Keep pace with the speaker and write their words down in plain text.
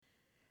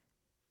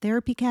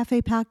Therapy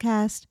Cafe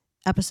Podcast,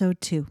 Episode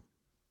 2.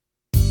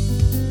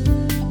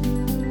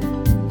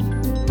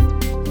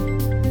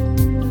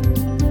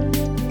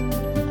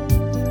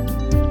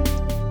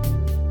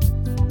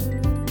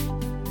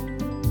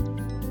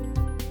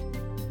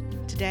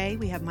 Today,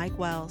 we have Mike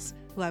Wells,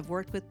 who I've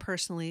worked with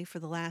personally for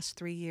the last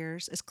 3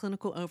 years as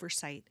clinical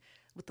oversight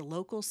with the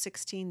local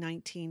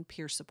 1619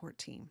 peer support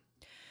team.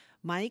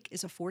 Mike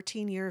is a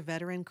 14-year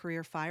veteran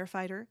career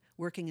firefighter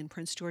working in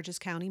Prince George's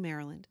County,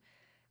 Maryland.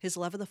 His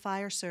love of the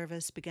fire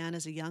service began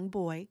as a young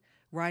boy,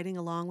 riding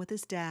along with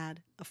his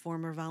dad, a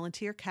former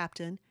volunteer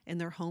captain, in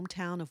their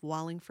hometown of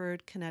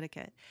Wallingford,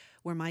 Connecticut,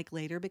 where Mike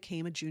later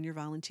became a junior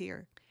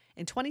volunteer.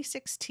 In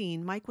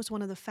 2016, Mike was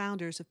one of the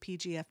founders of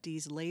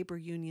PGFD's labor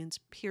union's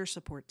peer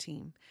support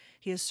team.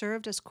 He has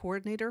served as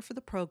coordinator for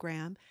the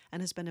program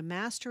and has been a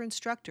master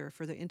instructor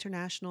for the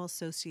International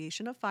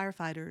Association of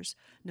Firefighters,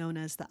 known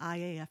as the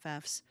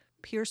IAFF's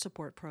peer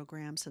support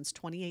program since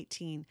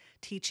 2018,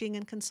 teaching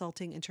and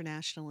consulting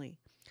internationally.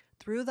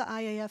 Through the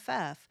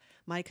IAFF,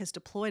 Mike has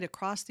deployed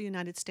across the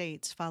United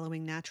States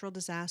following natural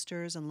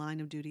disasters and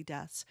line-of-duty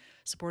deaths,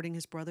 supporting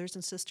his brothers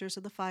and sisters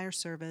of the fire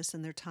service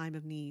in their time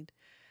of need.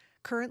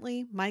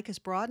 Currently, Mike has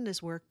broadened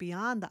his work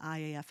beyond the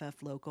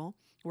IAFF local,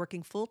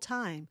 working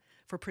full-time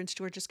for Prince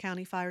George's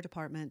County Fire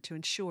Department to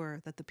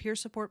ensure that the peer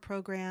support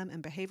program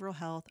and behavioral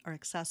health are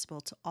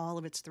accessible to all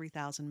of its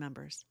 3,000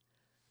 members.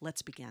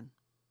 Let's begin.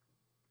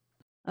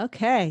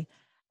 Okay,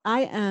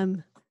 I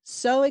am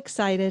so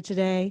excited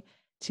today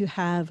to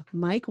have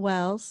Mike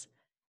Wells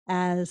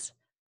as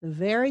the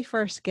very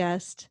first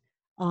guest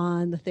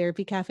on the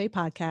Therapy Cafe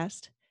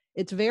podcast.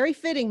 It's very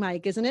fitting,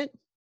 Mike, isn't it?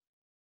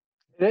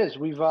 It is.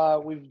 We've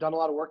done a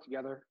lot of work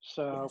together.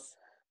 So Yes.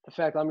 the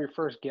fact I'm your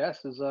first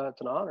guest is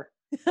it's an honor.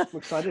 I'm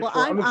excited Well, for.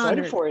 I'm excited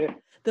honored. for you.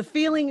 The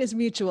feeling is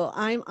mutual.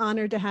 I'm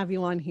honored to have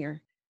you on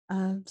here.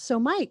 So,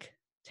 Mike,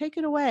 take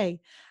it away.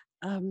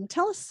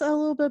 Tell us a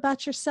little bit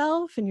about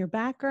yourself and your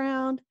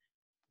background.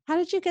 How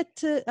did you get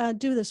to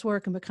do this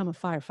work and become a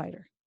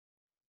firefighter?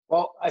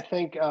 Well, I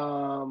think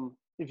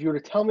if you were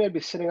to tell me I'd be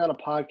sitting on a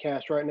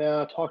podcast right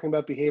now talking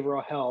about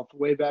behavioral health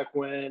way back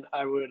when,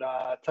 I would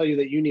tell you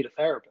that you need a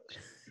therapist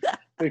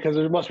because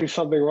there must be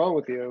something wrong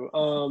with you.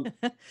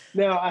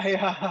 Now,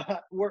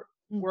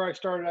 where I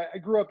started, I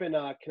grew up in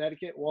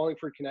Connecticut,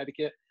 Wallingford,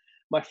 Connecticut.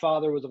 My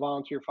father was a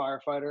volunteer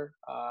firefighter.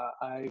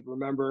 I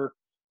remember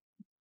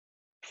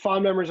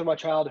fond memories of my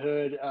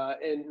childhood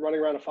and running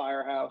around a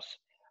firehouse.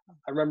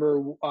 I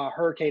remember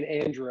Hurricane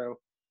Andrew.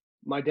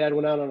 My dad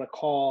went out on a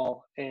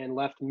call and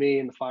left me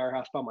in the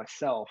firehouse by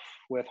myself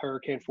with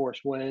hurricane force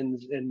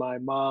winds, and my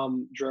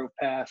mom drove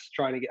past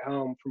trying to get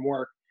home from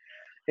work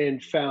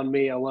and found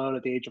me alone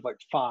at the age of like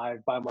 5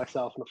 by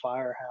myself in a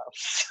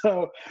firehouse.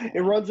 So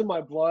it runs in my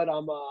blood.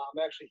 I'm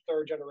actually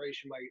third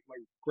generation. My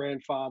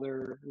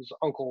grandfather, his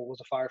uncle, was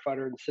a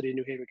firefighter in the city of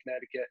New Haven,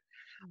 Connecticut.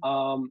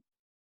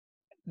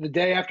 The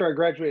day after I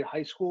graduated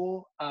high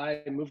school,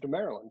 I moved to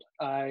Maryland.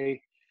 I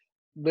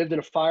lived in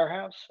a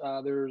firehouse.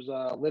 There's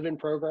a live-in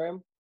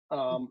program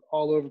all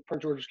over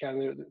Prince George's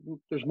County.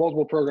 There's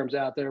multiple programs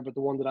out there, but the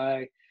one that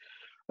I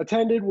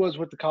attended was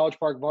with the College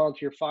Park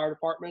Volunteer Fire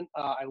Department.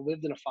 I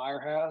lived in a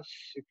firehouse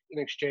in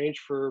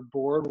exchange for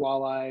board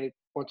while I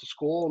went to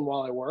school and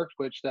while I worked,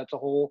 which that's a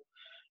whole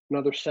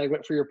another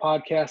segment for your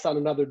podcast on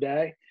another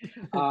day.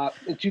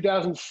 In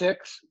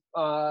 2006,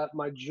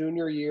 my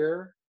junior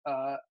year,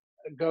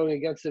 going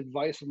against the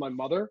advice of my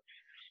mother,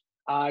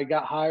 I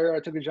got hired. I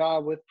took a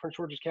job with Prince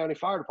George's County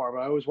Fire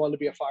Department. I always wanted to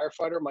be a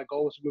firefighter. My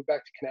goal was to move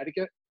back to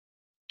Connecticut,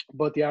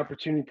 but the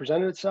opportunity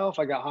presented itself.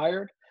 I got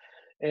hired.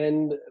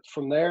 And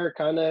from there,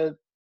 kind of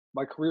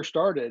my career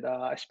started.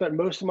 I spent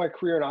most of my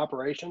career in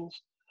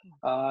operations.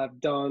 I've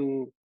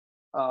done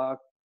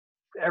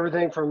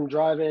everything from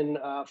driving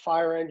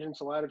fire engines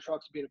to ladder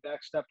trucks, being a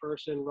backstep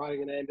person,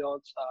 riding an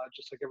ambulance,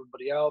 just like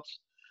everybody else.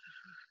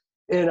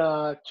 In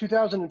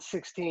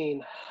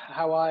 2016,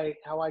 how I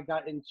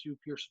got into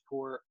peer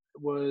support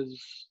was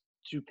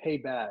to pay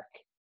back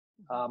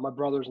my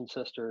brothers and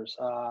sisters.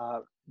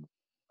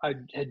 I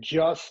had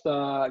just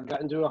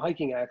got into a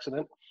hiking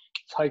accident.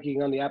 It's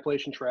hiking on the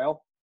Appalachian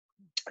Trail,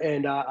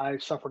 and I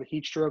suffered a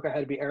heat stroke. I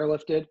had to be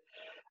airlifted.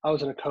 I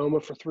was in a coma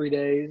for 3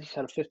 days,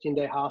 had a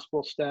 15-day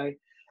hospital stay.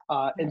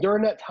 And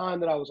during that time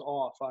that I was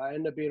off, I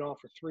ended up being off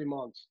for 3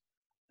 months.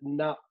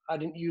 I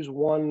didn't use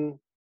one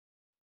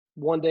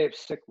day of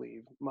sick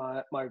leave.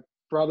 My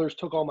brothers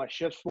took all my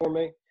shifts for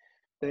me.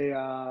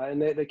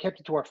 They kept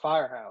it to our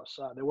firehouse.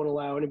 They wouldn't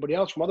allow anybody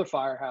else from other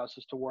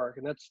firehouses to work,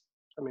 and that's,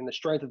 I mean, the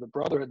strength of the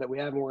brotherhood that we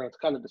have, and we're going to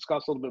kind of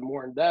discuss a little bit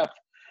more in depth.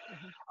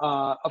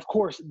 Of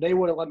course, they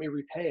wouldn't let me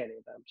repay any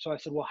of them. So I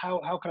said, well,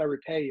 how can I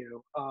repay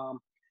you? A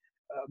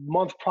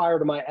month prior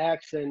to my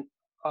accident,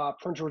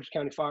 Prince George's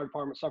County Fire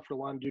Department suffered a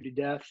line of duty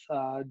death.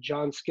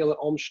 John Skillet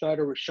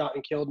Olmschneider was shot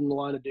and killed in the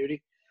line of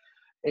duty.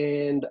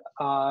 And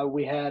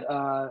we had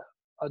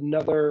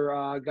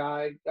another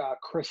guy,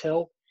 Chris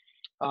Hill,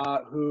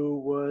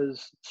 who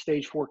was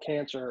stage 4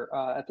 cancer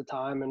at the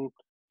time, and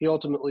he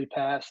ultimately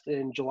passed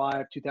in July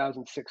of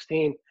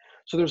 2016.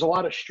 So there's a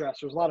lot of stress.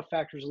 There's a lot of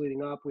factors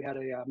leading up. We had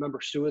a member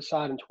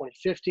suicide in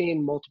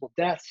 2015, multiple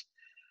deaths,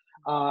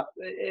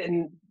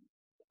 and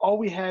all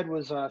we had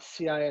was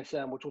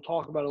CISM, which we'll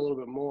talk about a little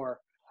bit more.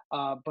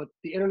 But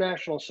the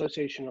International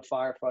Association of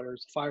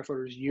Firefighters, the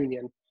Firefighters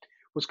Union,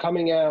 was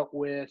coming out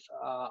with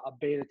a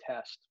beta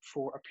test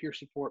for a peer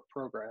support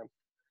program.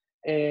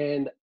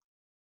 And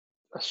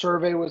a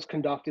survey was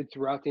conducted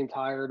throughout the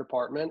entire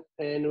department.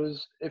 And it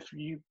was, if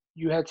you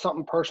had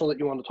something personal that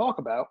you wanted to talk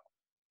about,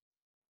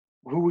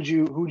 who would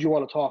you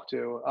want to talk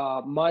to?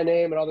 My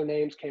name and other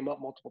names came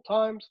up multiple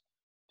times.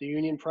 The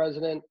union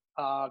president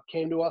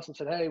came to us and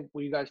said, "Hey,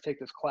 will you guys take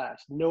this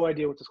class?" No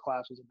idea what this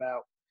class was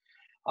about.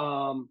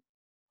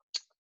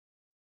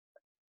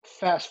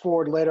 Fast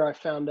forward later, I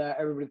found out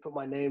everybody put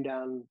my name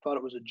down and thought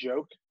it was a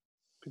joke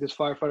because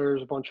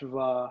firefighters, a bunch of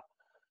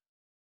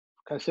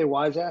can I say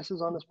wise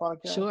asses on this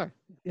podcast? Sure.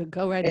 You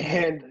go right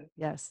ahead. And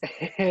Yes.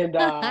 and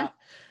and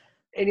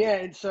yeah,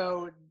 and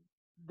so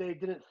they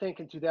didn't think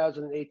in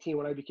 2018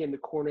 when I became the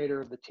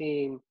coordinator of the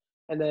team,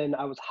 and then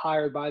I was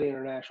hired by the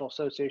International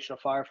Association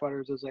of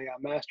Firefighters as a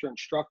master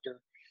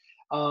instructor,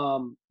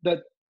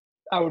 that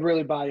I would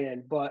really buy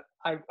in. But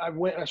I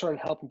went and I started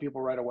helping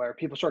people right away.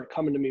 People started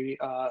coming to me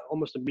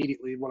almost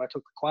immediately when I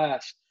took the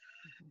class,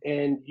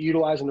 and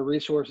utilizing the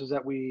resources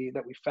that we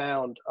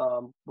found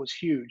was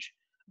huge.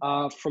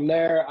 From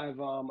there,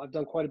 I've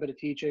done quite a bit of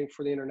teaching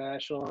for the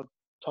international. I've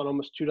taught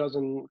almost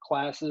 24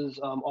 classes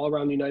all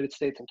around the United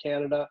States and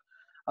Canada.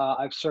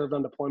 I've served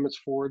on deployments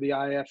for the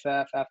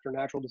IAFF after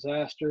natural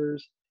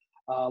disasters,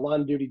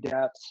 line of duty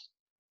deaths,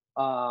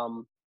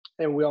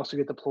 and we also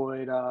get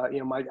deployed.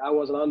 I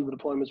wasn't on the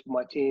deployments, but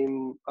my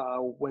team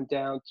went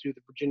down to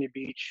the Virginia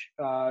Beach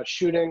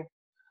shooting,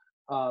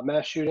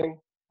 mass shooting,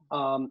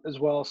 as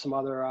well as some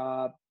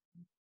other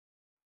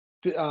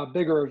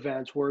bigger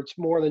events where it's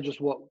more than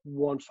just what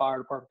one fire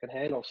department can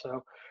handle.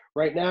 So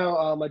right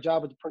now, my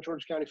job with the Prince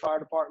George's County Fire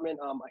Department,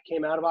 I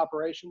came out of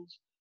operations.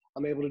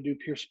 I'm able to do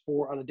peer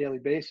support on a daily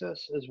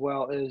basis, as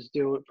well as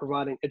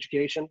providing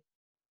education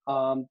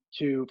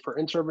for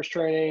in-service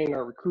training,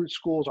 our recruit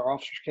schools, our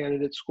officers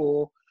candidate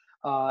school,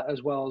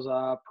 as well as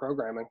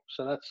programming.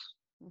 So that's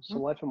the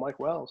life of Mike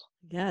Wells.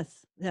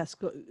 Yes,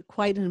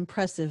 quite an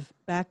impressive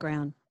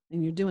background,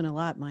 and you're doing a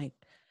lot, Mike.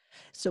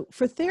 So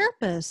for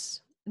therapists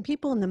and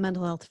people in the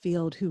mental health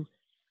field who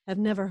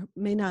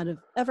may not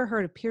have ever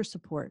heard of peer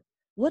support,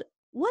 what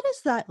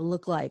does that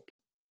look like?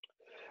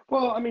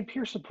 Well, I mean,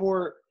 peer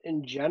support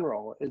in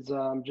general is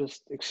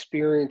just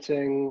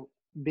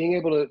being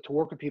able to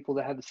work with people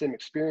that have the same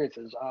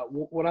experiences.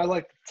 What I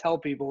like to tell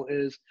people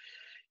is,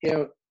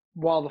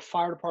 while the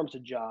fire department's a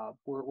job,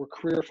 we're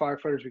career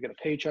firefighters, we get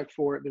a paycheck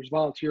for it. There's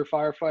volunteer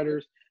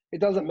firefighters. It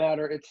doesn't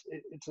matter. It's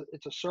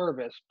a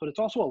service, but it's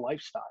also a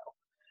lifestyle.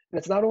 And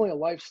it's not only a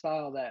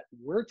lifestyle that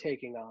we're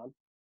taking on,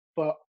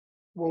 but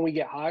when we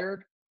get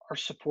hired, our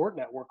support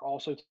network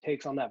also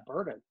takes on that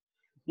burden.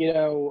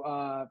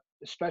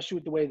 Especially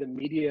with the way the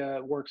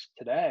media works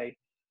today,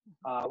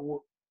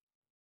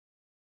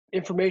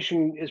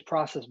 information is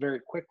processed very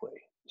quickly.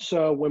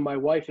 So when my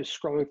wife is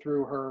scrolling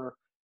through her,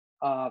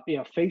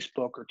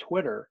 Facebook or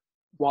Twitter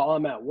while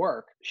I'm at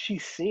work,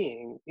 she's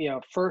seeing,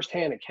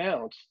 firsthand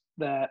accounts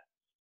that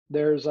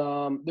there's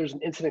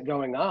an incident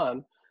going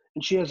on,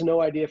 and she has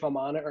no idea if I'm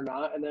on it or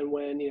not. And then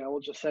when we'll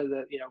just say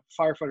that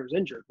firefighter's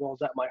injured. Well, is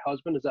that my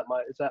husband? Is that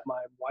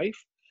my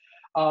wife?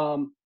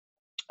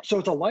 So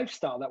it's a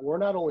lifestyle that we're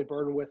not only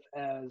burdened with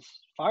as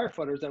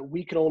firefighters, that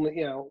we can only,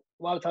 a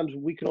lot of times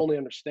we can only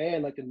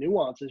understand like the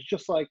nuances,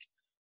 just like,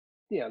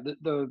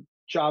 the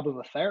job of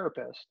a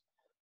therapist.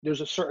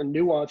 There's a certain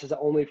nuances that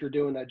only if you're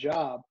doing that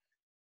job,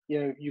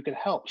 you can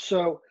help.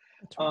 So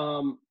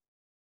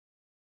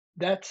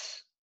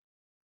that's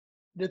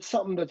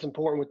something that's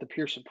important with the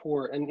peer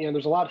support. And,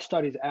 there's a lot of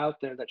studies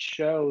out there that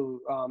show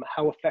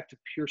how effective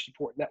peer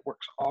support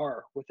networks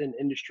are within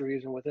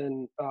industries and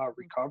within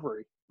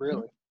recovery,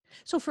 really.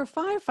 So for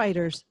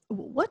firefighters,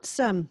 what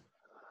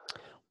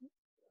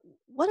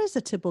is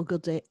a typical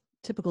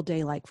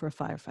day like for a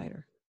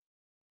firefighter?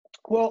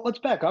 Well, let's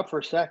back up for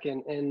a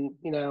second, and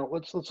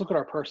let's look at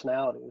our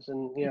personalities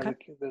and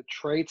Okay. the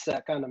traits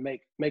that kind of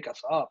make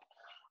us up.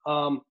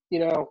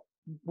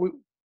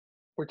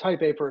 We're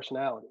type A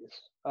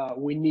personalities.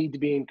 We need to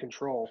be in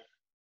control.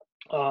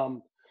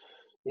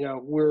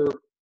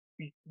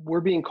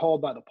 We're being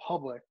called by the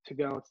public to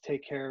go to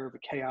take care of a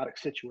chaotic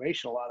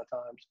situation a lot of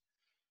times.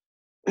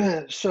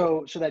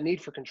 So that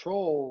need for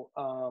control,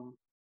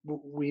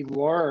 we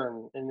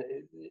learn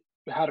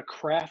how to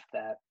craft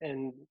that,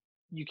 and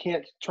you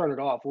can't turn it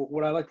off.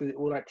 What I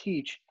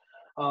teach,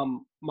 the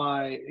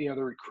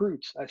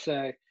recruits, I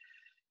say,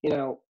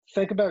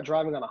 think about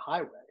driving on a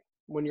highway.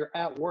 When you're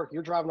at work,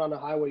 you're driving on the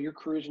highway, you're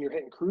cruising, you're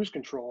hitting cruise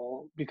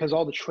control because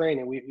all the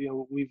training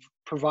we've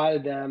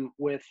provided them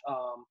with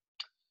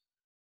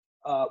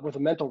a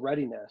mental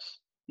readiness,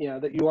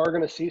 that you are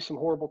going to see some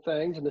horrible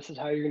things, and this is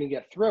how you're going to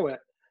get through it.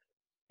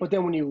 But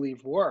then when you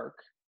leave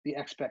work, the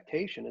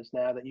expectation is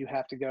now that you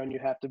have to go and you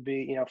have to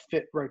be,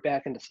 fit right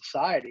back into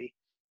society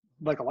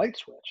like a light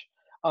switch.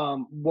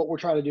 What we're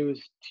trying to do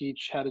is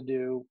teach how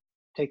to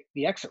take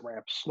the exit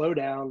ramp, slow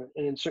down,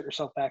 and insert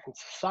yourself back in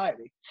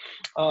society.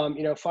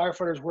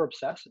 Firefighters, we're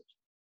obsessive.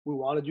 We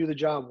want to do the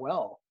job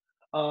well.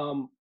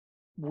 Um,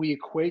 we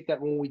equate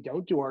that when we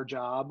don't do our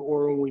job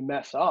or when we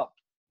mess up,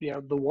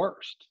 the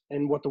worst.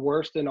 And what the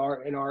worst in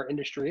our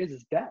industry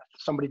is death.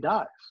 Somebody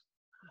dies.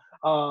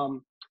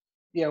 Um,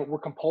 we're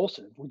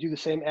compulsive. We do the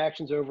same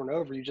actions over and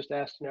over. You just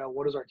asked,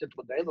 what does our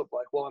typical day look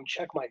like? Well, I'm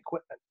check my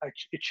equipment.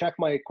 Check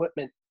my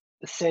equipment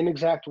the same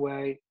exact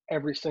way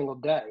every single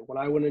day. When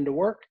I went into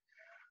work,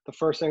 the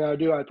first thing I would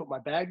do, I would put my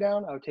bag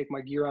down. I would take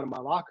my gear out of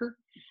my locker.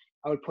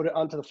 I would put it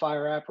onto the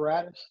fire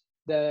apparatus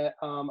that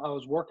I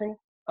was working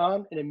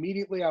on, and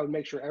immediately I would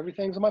make sure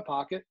everything's in my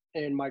pocket,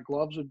 and my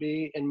gloves would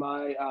be in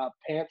my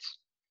pants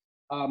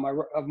of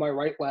my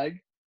right leg.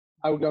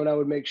 I would go and I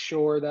would make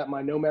sure that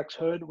my Nomex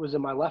hood was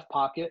in my left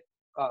pocket,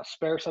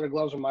 spare set of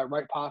gloves in my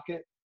right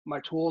pocket, my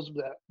tools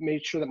that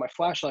made sure that my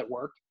flashlight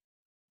worked,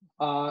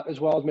 as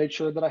well as made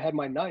sure that I had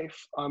my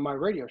knife on my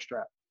radio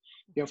strap.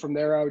 From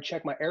there, I would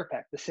check my air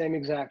pack the same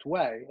exact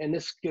way. And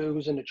this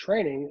goes into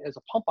training as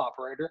a pump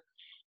operator.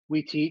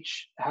 We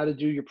teach how to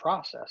do your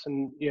process.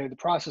 And, the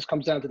process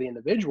comes down to the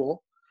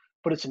individual,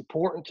 but it's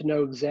important to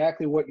know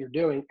exactly what you're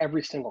doing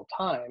every single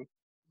time,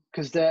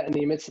 because that in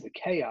the midst of the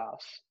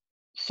chaos,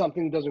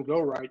 something doesn't go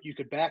right, you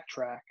could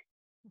backtrack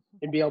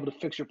and be able to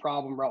fix your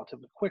problem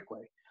relatively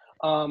quickly.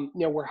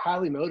 We're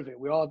highly motivated.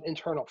 We all have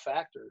internal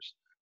factors.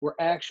 We're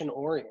action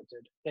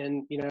oriented.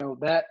 And,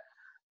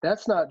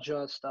 that's not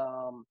just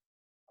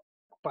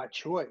by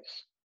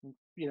choice.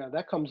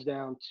 That comes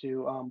down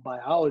to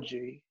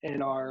biology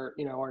and our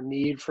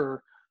need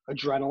for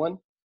adrenaline,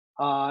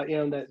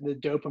 the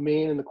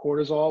dopamine and the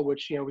cortisol,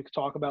 which we could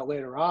talk about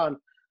later on.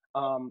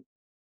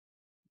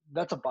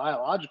 That's a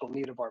biological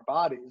need of our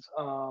bodies,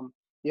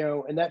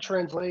 and that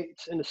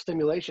translates into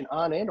stimulation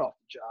on and off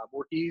the job.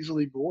 We're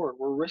easily bored.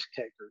 We're risk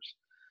takers.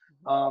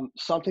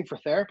 Something for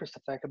therapists to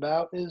think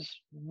about is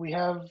we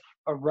have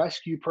a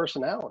rescue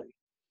personality.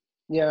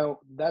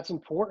 That's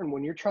important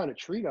when you're trying to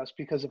treat us,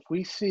 because if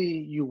we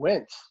see you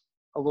wince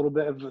a little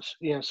bit of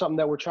something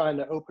that we're trying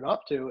to open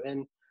up to,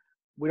 and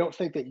we don't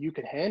think that you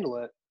can handle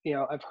it.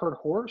 I've heard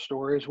horror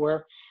stories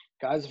where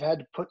guys have had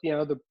to put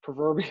the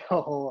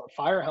proverbial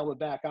fire helmet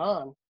back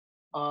on,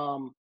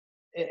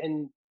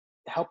 and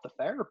help the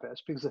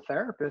therapist, because the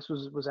therapist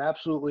was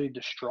absolutely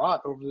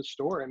distraught over the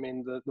story. I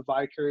mean, the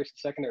vicarious and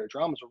secondary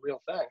trauma is a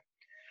real thing.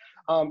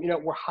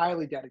 We're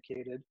highly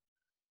dedicated,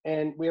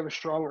 and we have a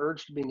strong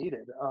urge to be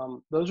needed.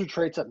 Those are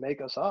traits that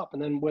make us up.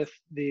 And then with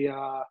the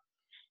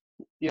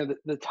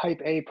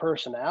type A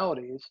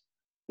personalities,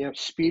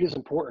 speed is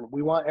important.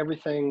 We want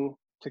everything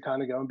to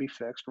kind of go and be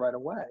fixed right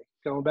away.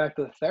 Going back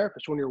to the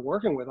therapist, when you're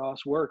working with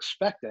us, we're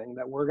expecting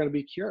that we're going to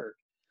be cured.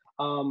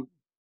 And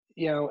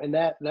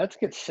that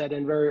gets set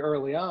in very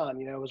early on.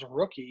 As a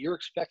rookie, you're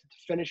expected to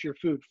finish your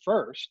food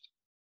first,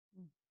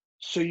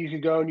 so you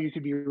could go and you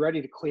could be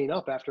ready to clean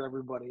up after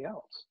everybody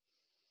else.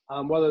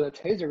 Whether that's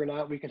hazing or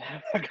not, we can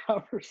have that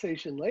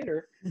conversation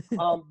later.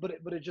 But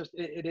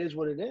it is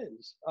what it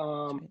is.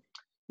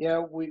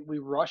 We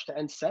rush to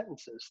end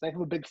sentences. Think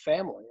of a big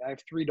family. I have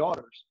 3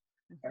 daughters.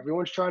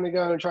 Everyone's trying to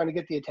go and trying to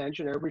get the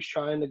attention. Everybody's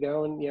trying to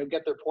go and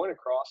get their point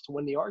across to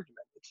win the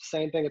argument. It's the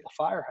same thing at the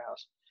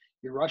firehouse.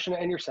 You're rushing to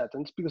end your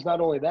sentence, because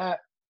not only that,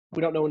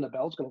 we don't know when the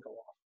bell's going to go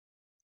off.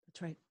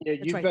 That's right.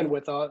 You've been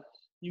with us.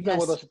 You've been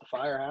with us at the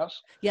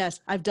firehouse. Yes,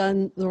 I've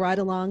done the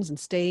ride-alongs and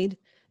stayed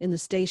in the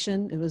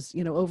station. It was,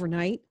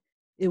 overnight.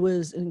 It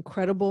was an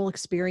incredible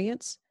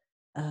experience.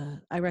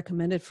 I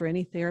recommend it for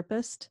any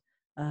therapist.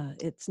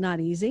 It's not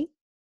easy.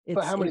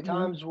 But how many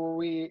times were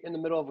we in the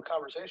middle of a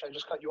conversation? I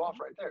just cut you off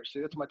right there.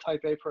 See, that's my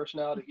type A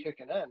personality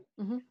kicking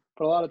in. Mm-hmm.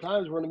 But a lot of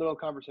times we're in the middle of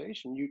a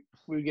conversation.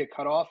 We would get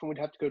cut off and we'd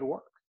have to go to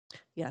work.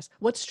 Yes.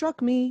 What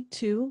struck me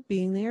too,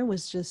 being there,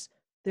 was just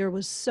there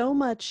was so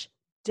much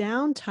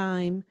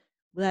downtime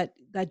that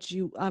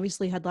you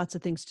obviously had lots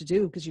of things to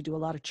do, because you do a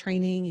lot of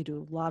training, you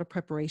do a lot of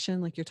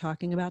preparation, like you're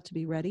talking about, to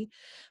be ready.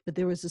 But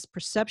there was this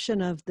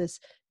perception of this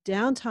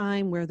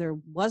downtime where there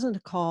wasn't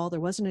a call,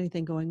 there wasn't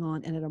anything going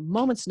on, and at a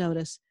moment's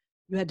notice,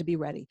 you had to be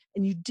ready,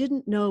 and you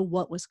didn't know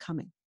what was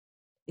coming.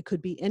 It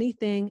could be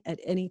anything at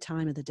any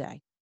time of the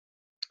day.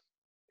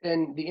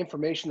 And the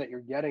information that you're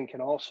getting can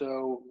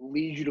also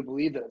lead you to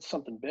believe that it's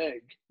something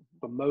big,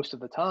 but most of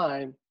the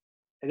time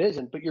it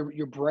isn't. But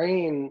your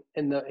brain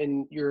and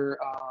your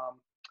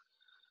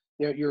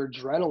your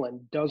adrenaline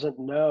doesn't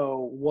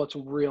know what's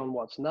real and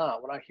what's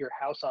not. When I hear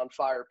house on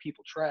fire,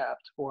 people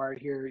trapped, or I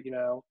hear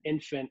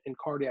infant in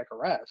cardiac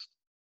arrest,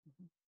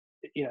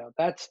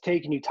 that's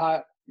taking you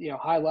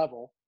high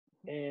level,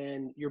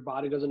 and your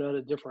body doesn't know how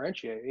to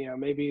differentiate.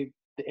 Maybe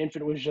the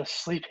infant was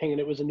just sleeping and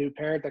it was a new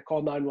parent that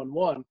called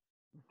 911.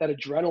 That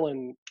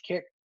adrenaline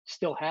kick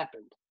still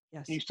happened.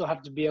 Yes. You still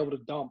have to be able to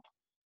dump,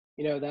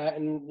 that,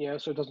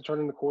 and so it doesn't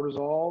turn into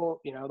cortisol.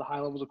 The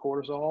high levels of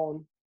cortisol.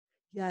 And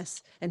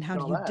yes, and how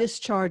do you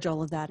discharge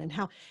all of that, and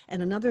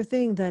another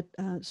thing that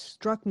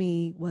struck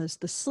me was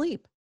the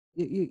sleep.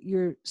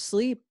 Your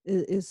sleep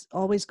is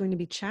always going to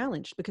be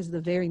challenged because of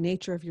the very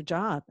nature of your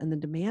job and the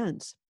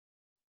demands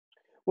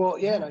Well,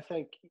 you yeah, and have.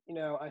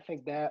 I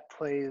think that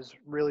plays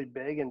really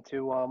big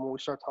into when we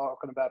start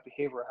talking about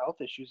behavioral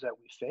health issues that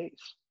we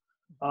face.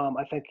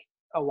 I think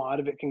a lot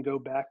of it can go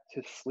back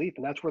to sleep,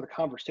 and that's where the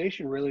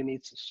conversation really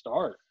needs to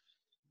start.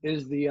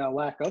 Is the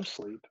lack of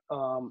sleep,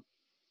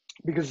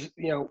 because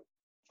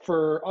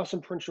for us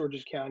in Prince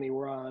George's County,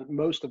 we're on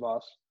most of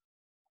us.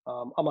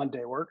 I'm on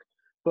day work,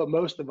 but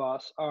most of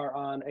us are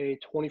on a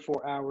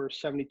 24 hour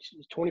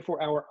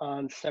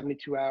on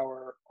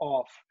 72-hour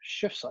off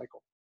shift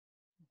cycle.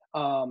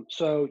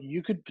 So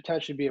you could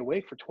potentially be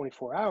awake for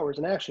 24 hours,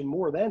 and actually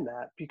more than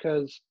that,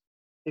 because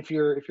if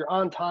you're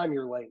on time,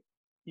 you're late.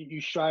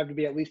 You strive to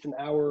be at least an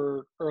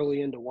hour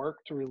early into work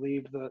to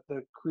relieve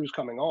the crews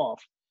coming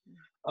off.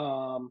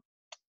 Um,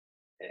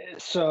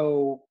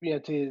 so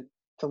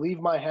to leave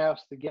my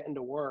house to get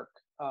into work,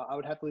 I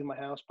would have to leave my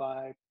house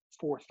by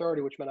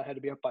 4:30, which meant I had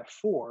to be up by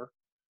 4.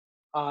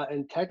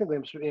 And technically,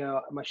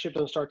 my shift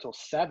doesn't start till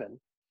 7.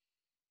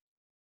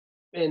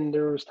 And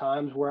there was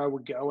times where I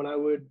would go and I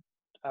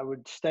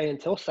would stay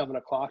until 7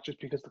 o'clock just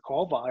because the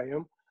call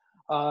volume.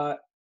 Uh,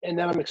 and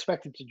then I'm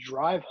expected to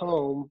drive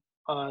home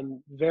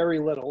on very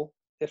little,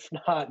 if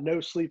not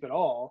no sleep at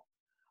all,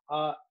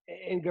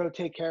 and go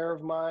take care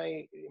of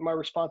my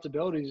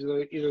responsibilities,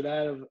 either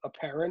that of a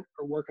parent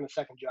or working a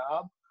second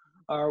job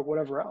or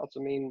whatever else. I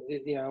mean,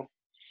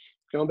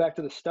 going back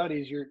to the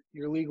studies,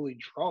 you're legally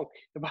drunk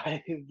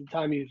by the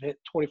time you've hit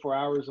 24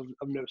 hours of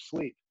no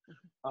sleep,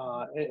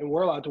 and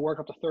we're allowed to work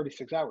up to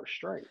 36 hours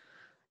straight.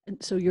 And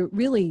so you're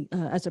really,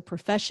 as a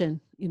profession,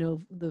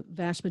 the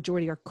vast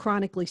majority are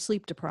chronically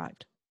sleep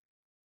deprived.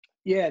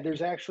 Yeah,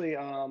 there's actually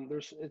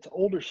it's an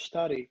older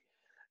study,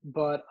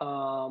 but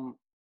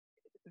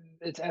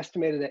it's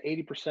estimated that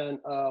 80%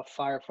 of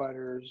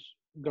firefighters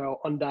go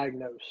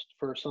undiagnosed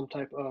for some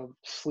type of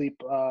sleep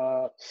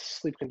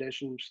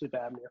condition, sleep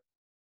apnea.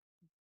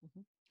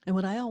 Mhm. And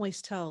what I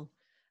always tell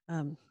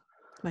um,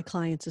 my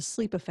clients is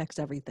sleep affects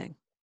everything.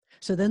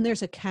 So then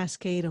there's a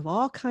cascade of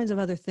all kinds of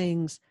other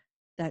things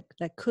that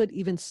could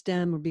even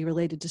stem or be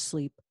related to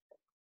sleep,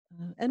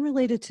 and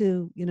related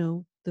to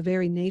the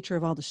very nature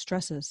of all the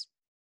stresses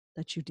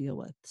that you deal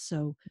with.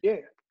 So Yeah, yeah,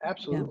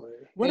 absolutely.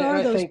 what And are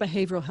I those think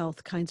behavioral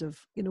health kinds of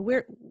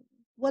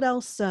what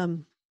else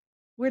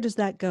where does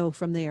that go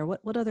from there?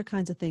 What other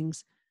kinds of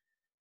things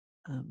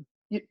um,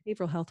 y-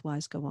 behavioral health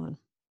wise go on?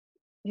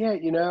 yeah,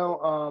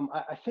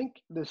 I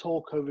think this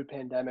whole COVID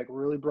pandemic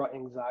really brought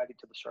anxiety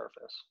to the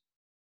surface.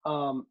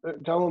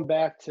 Going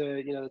back to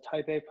the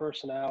type A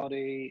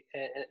personality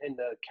and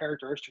the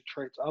characteristic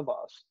traits of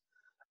us.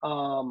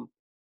 Um,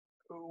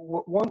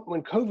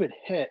 when COVID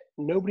hit,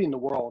 nobody in the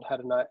world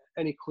had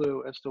any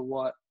clue as to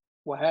what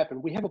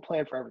happened. We have a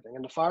plan for everything.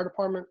 In the fire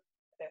department,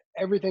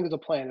 everything is a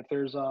plan. If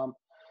there's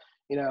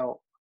you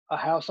know a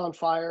house on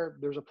fire,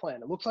 there's a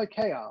plan. It looks like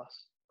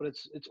chaos, but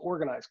it's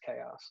organized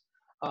chaos.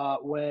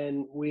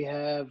 When we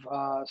have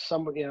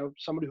somebody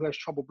who has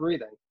trouble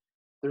breathing,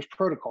 there's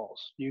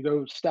protocols. You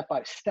go step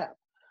by step.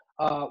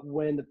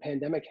 When the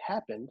pandemic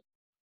happened,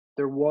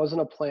 there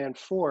wasn't a plan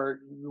for it.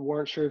 We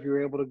weren't sure if you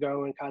were able to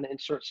go and kind of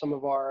insert some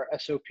of our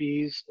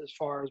SOPs as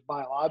far as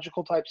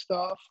biological type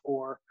stuff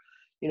or,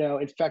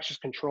 infectious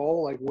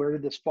control. Like, where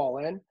did this fall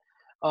in?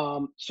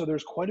 So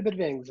there's quite a bit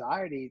of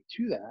anxiety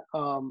to that.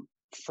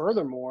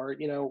 Furthermore,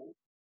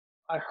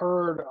 I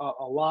heard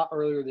a lot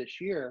earlier this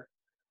year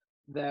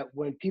that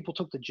when people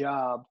took the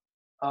job,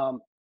 um,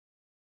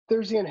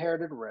 there's the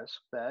inherited risk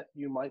that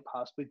you might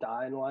possibly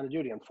die in the line of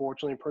duty.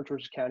 Unfortunately, in Prince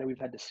George's County, we've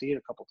had to see it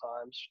a couple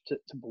times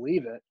to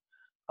believe it.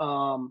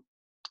 Um,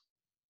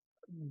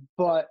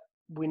 but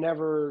we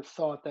never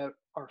thought that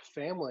our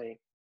family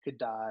could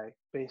die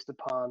based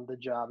upon the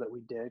job that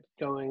we did,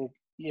 going,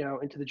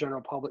 into the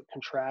general public,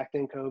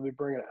 contracting COVID,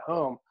 bringing it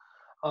home.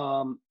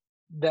 Um,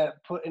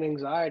 that put an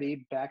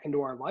anxiety back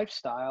into our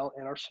lifestyle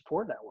and our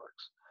support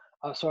networks.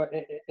 So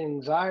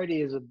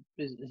anxiety is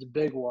a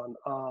big one.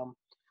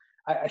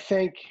 I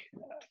think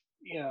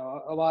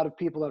a lot of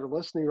people that are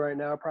listening right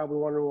now are probably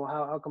wondering, well,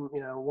 how come,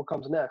 what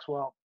comes next?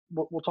 Well,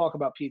 we'll talk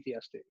about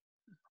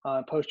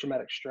PTSD, post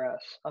traumatic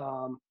stress.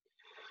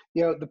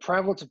 The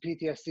prevalence of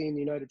PTSD in the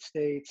United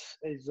States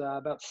is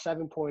about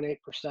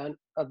 7.8%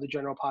 of the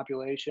general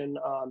population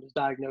is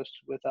diagnosed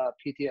with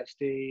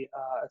PTSD.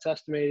 It's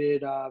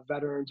estimated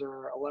veterans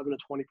are 11 to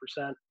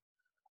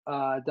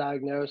 20%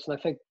 diagnosed, and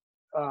I think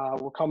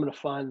we're coming to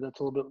find that's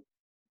a little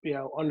bit,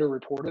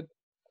 underreported.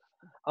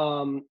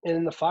 And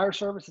in the fire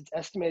service, it's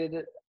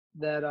estimated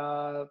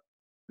that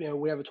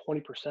we have a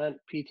 20%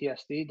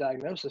 PTSD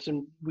diagnosis,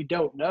 and we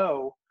don't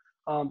know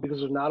because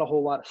there's not a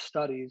whole lot of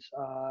studies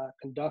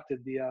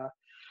conducted.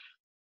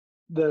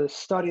 The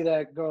study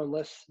that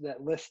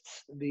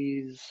lists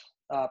these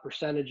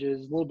percentages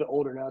is a little bit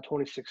older now,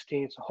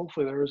 2016. So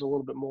hopefully there is a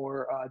little bit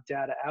more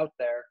data out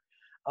there.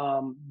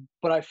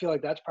 But I feel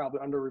like that's probably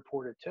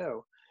underreported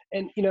too.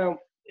 And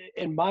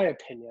in my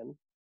opinion,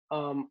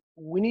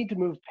 we need to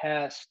move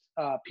past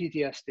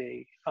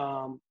PTSD.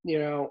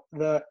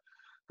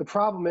 The The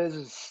problem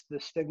is the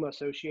stigma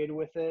associated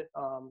with it.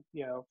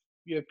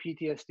 You have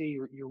PTSD,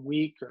 you're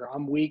weak, or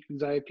I'm weak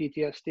because I have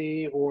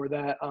PTSD, or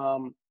that,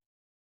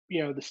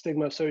 the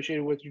stigma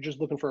associated with you're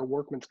just looking for a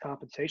workman's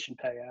compensation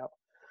payout.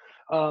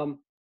 Um,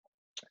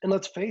 and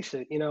let's face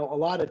it, a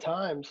lot of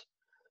times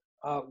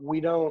uh, we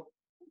don't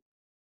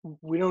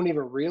we don't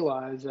even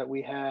realize that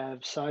we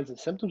have signs and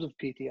symptoms of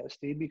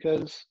PTSD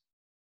because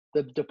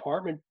the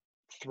department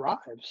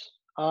thrives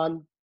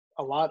on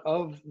a lot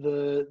of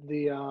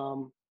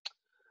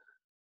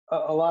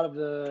a lot of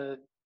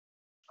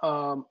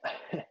um,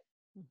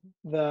 Mhm.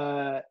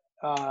 the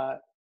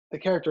the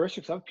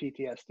characteristics of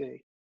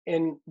PTSD.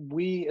 And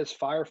we, as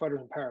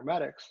firefighters and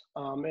paramedics,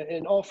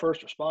 and all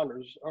first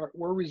responders,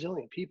 we're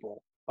resilient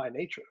people by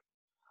nature.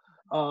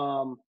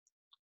 Um,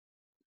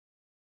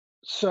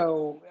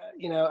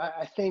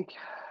 I think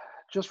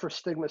just for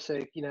stigma's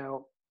sake,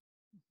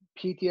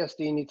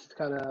 PTSD needs to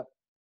kind of,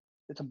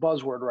 it's a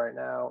buzzword right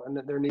now, and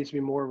that there needs to be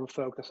more of a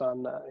focus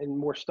on, in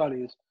more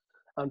studies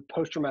on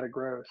post-traumatic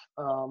growth.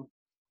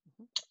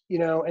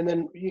 And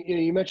then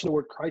you mentioned the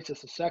word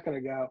crisis a second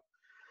ago.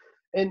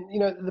 And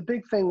the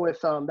big thing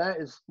with that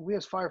is we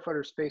as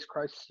firefighters face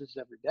crises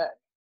every day,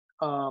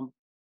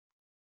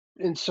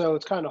 and so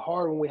it's kind of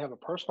hard when we have a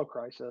personal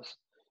crisis.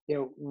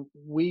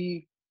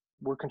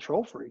 We're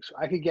control freaks.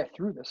 I could get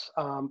through this.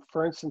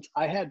 For instance,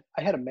 I had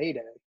a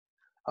mayday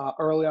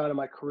early on in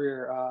my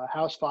career,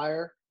 house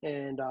fire,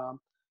 and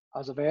I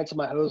was advancing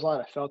my hose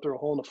line. I fell through a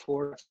hole in the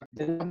floor. I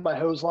didn't have my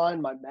hose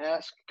line. My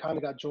mask kind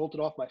of got jolted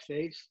off my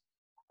face.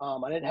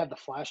 I didn't have the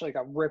flashlight.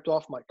 Got ripped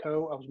off my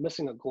coat. I was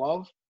missing a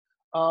glove.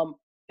 Um,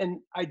 and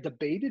I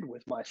debated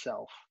with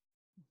myself,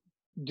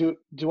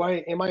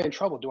 am I in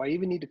trouble? Do I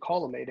even need to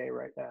call a mayday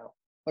right now?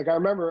 Like I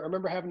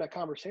remember having that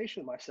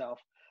conversation with myself,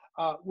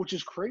 which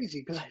is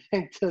crazy because I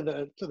think to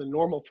the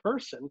normal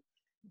person,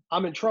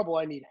 I'm in trouble.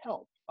 I need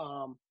help.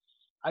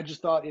 I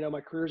just thought,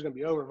 my career is going to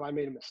be over if I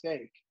made a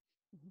mistake,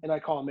 and I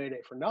call a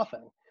mayday for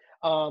nothing.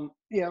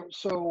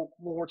 So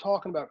when we're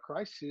talking about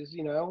crises,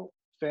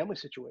 family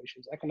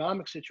situations,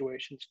 economic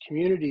situations,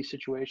 community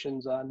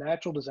situations,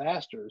 natural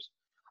disasters,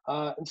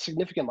 and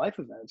significant life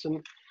events.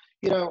 And,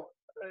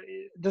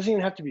 it doesn't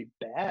even have to be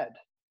bad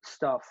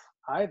stuff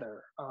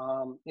either.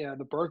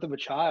 The birth of a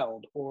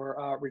child or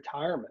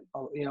retirement. A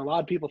lot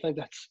of people think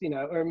that's, and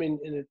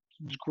it's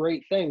a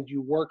great thing.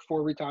 You work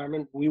for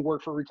retirement. We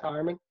work for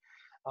retirement.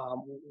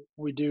 Um,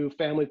 we do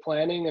family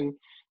planning and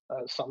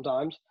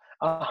sometimes,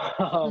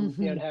 Mhm.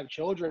 to have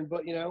children,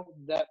 but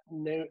that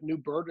new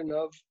burden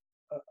of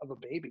a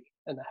baby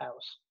in the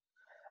house,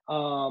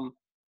 um,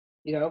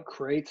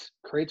 creates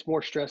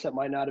more stress that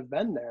might not have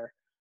been there.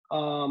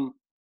 Um,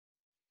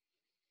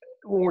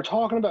 when we're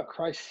talking about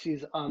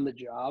crises on the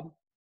job,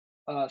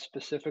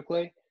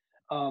 specifically,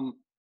 um,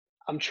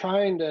 I'm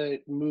trying to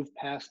move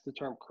past the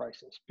term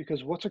crisis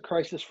because what's a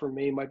crisis for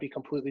me might be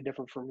completely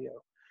different from you.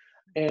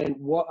 And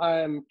what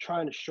I'm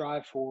trying to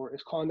strive for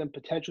is calling them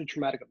potentially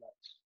traumatic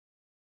events,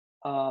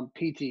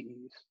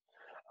 PTEs,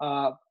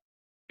 uh,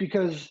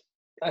 because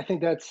I think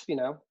that's,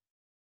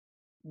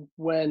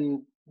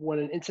 when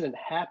an incident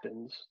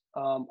happens,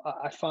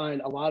 I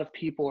find a lot of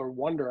people are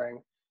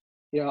wondering,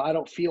 I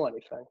don't feel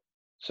anything,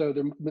 so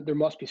there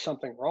must be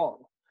something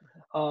wrong.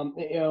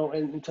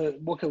 And to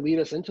what could lead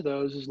us into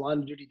those is line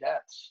of duty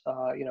deaths,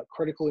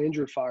 critically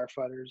injured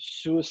firefighters,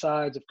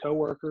 suicides of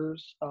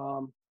coworkers,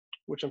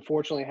 which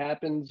unfortunately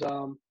happens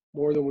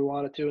more than we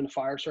want it to in the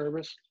fire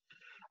service.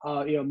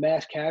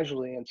 Mass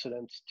casualty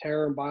incidents,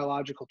 terror and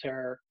biological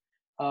terror,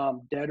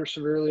 dead or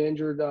severely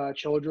injured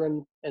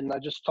children, and I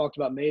just talked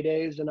about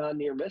maydays and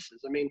near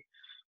misses. I mean,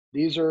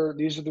 these are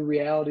the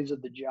realities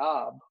of the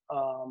job.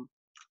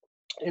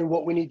 And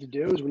what we need to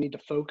do is we need to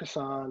focus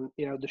on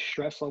the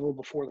stress level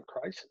before the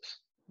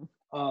crisis.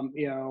 um,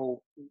 you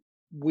know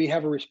we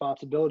have a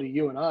responsibility,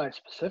 you and I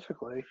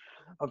specifically,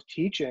 of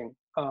teaching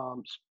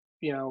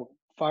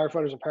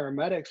firefighters and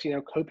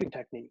paramedics coping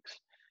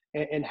techniques,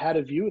 and how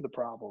to view the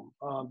problem,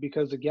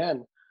 because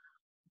again,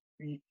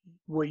 y-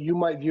 what you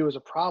might view as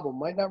a problem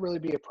might not really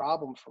be a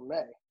problem for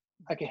me.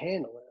 I can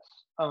handle this.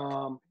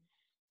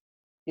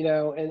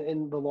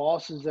 And the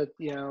losses that,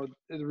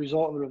 the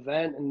result of an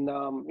event, and,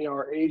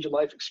 our age and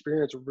life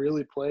experience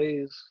really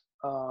plays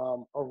a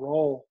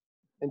role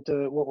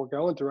into what we're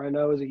going through. I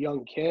know as a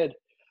young kid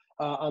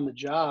on the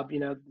job,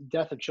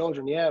 death of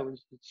children, yeah,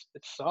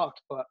 it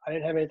sucked, but I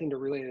didn't have anything to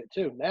relate it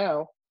to.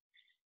 Now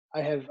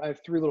I have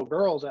three little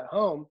girls at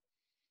home.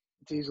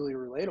 It's easily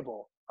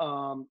relatable.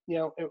 And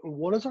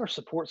what does our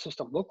support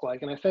system look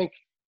like? And I think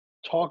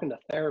talking to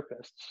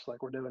therapists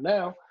like we're doing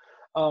now,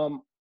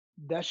 um,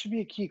 that should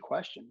be a key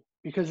question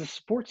because the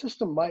support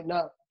system might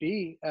not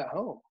be at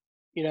home.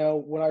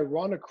 When I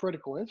run a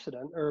critical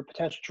incident or a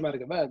potential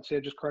traumatic event, say I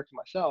just corrected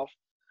myself,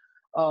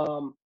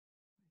 um,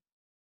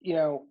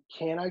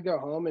 can I go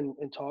home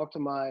and talk to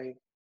my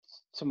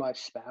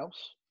spouse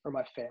or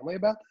my family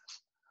about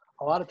this?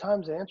 A lot of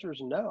times the answer is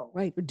no.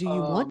 Right. Or do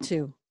you want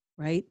to,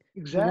 right?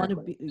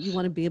 Exactly. You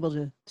want to be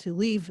able to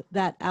leave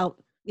that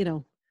out,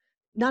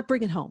 not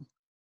bring it home.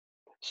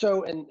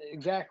 So, and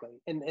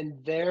exactly, and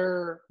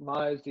there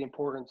lies the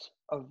importance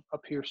of a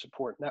peer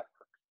support network.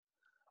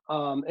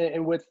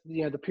 And with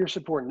the peer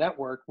support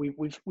network,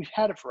 we've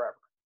had it forever.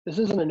 This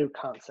isn't a new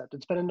concept.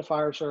 It's been in the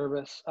fire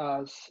service.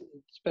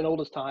 It's been old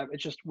as time.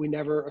 It's just we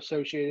never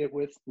associated it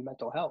with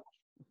mental health,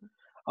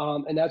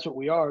 and that's what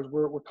we are. Is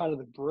we're kind of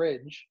the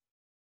bridge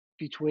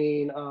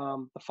between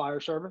the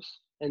fire service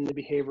and the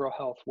behavioral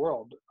health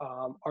world.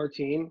 Our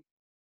team,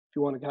 if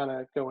you want to kind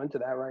of go into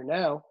that right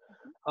now,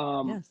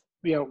 um, Yes.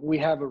 we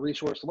have a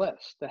resource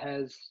list that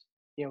has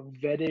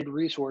vetted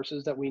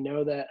resources that we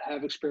know that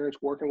have experience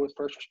working with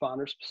first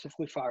responders,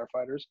 specifically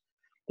firefighters.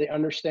 They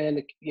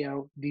understand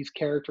these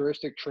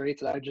characteristic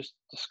traits that I just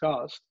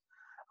discussed.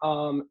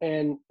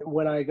 And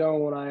when I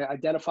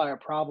identify a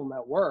problem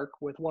at work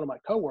with one of my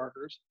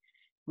coworkers,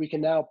 we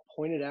can now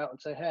point it out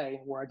and say, hey,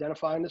 we're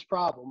identifying this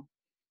problem.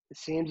 It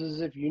seems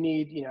as if you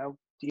need to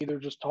either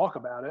just talk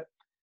about it,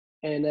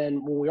 and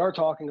then when we are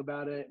talking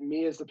about it,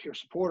 me as the peer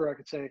supporter, I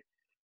could say,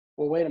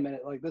 well, wait a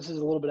minute, like this is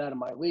a little bit out of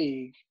my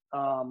league.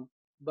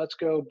 Let's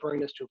go bring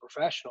this to a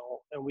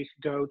professional, and we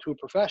could go to a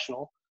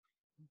professional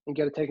and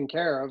get it taken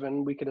care of,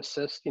 and we could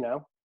assist,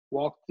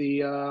 walk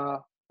the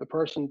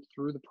person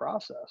through the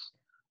process,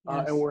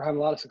 and Yes. we're having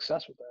a lot of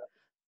success with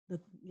that.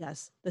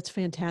 Yes, that's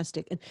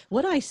fantastic. And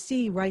what I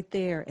see right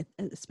there,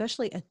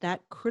 especially at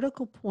that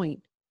critical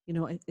point,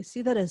 I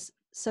see that as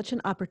such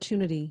an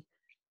opportunity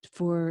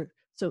for,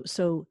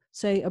 so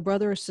say a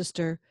brother or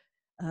sister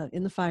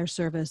in the fire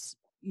service,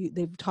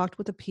 they've talked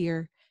with a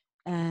peer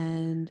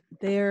and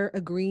they're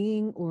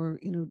agreeing or,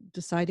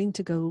 deciding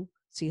to go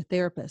see a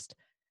therapist.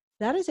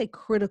 That is a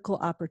critical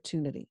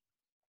opportunity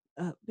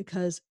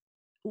because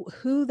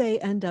who they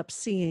end up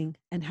seeing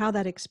and how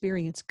that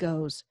experience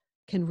goes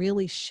can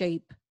really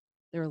shape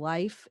their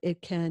life.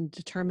 It can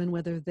determine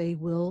whether they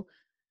will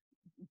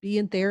be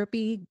in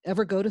therapy,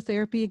 ever go to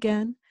therapy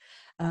again,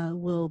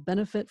 will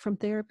benefit from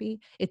therapy.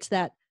 It's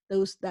that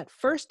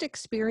first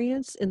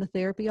experience in the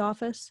therapy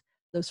office,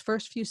 those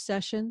first few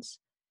sessions,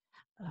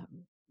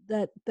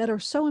 that are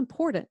so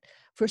important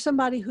for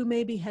somebody who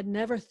maybe had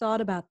never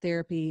thought about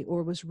therapy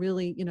or was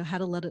really,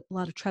 had a lot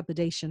of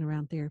trepidation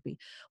around therapy.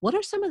 What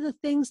are some of the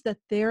things that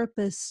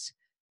therapists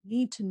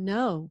need to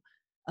know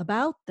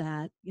about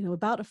that,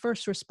 about a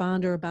first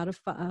responder, about a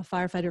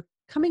firefighter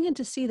coming in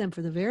to see them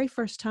for the very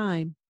first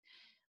time?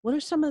 What are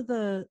some of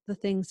the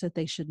things that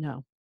they should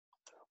know?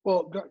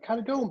 Well, kind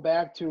of going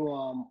back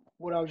to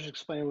what I was just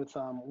explaining with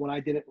when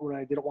I didn't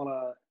want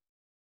to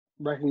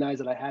recognize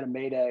that I had a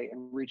mayday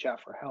and reach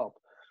out for help.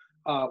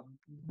 Uh,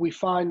 we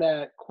find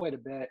that quite a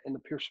bit in the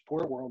peer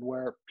support world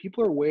where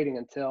people are waiting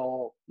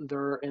until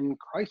they're in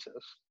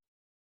crisis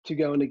to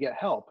go and to get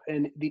help.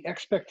 And the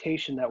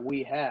expectation that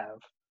we have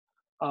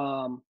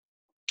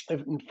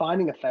in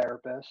finding a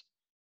therapist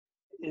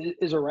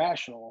is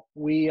irrational.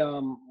 We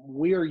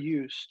are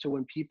used to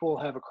when people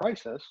have a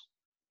crisis,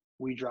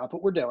 we drop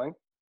what we're doing,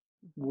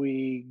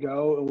 we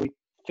go and we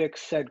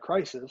fix said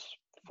crisis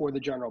for the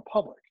general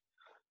public.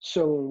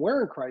 So when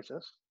we're in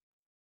crisis,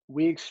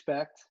 we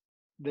expect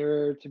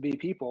there to be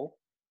people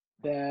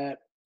that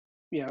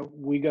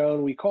we go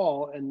and we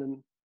call, and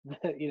then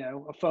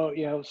a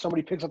phone,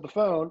 somebody picks up the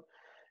phone,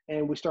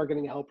 and we start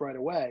getting help right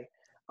away.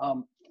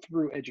 um,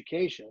 Through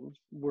education,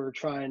 we're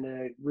trying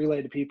to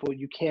relay to people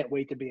you can't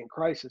wait to be in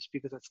crisis,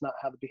 because that's not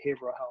how the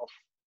behavioral health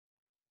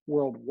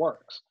world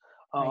works.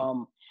 Right.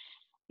 um,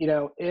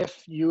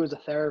 if you as a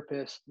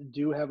therapist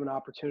do have an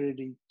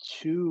opportunity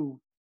to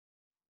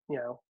you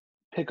know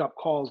pick up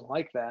calls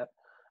like that,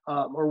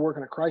 or work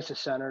in a crisis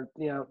center,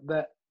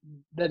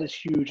 that is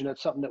huge, and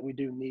that's something that we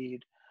do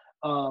need.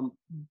 um,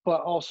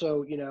 but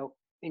also,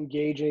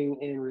 engaging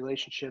in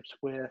relationships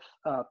with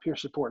peer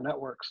support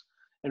networks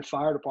and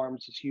fire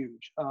departments is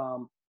huge.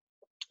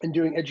 And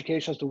doing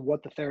education as to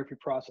what the therapy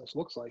process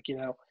looks like.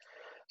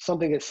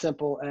 Something as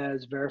simple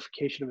as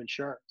verification of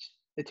insurance,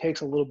 it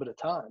takes a little bit of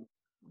time.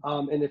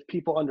 And if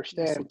people Yes,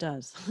 understand, it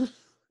does.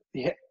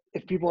 yeah,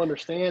 if people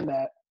understand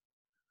that,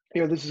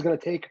 this is going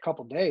to take a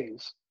couple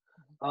days.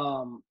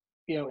 um,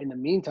 in the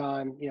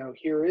meantime,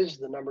 here is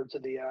the number to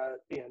the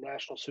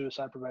National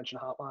Suicide Prevention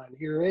Hotline.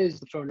 Here is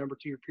the phone number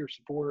to your peer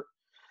support,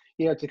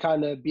 to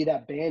kind of be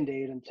that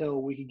band-aid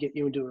until we could get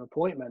you into an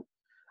appointment.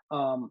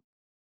 um,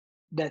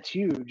 that's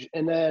huge.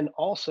 And then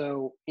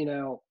also,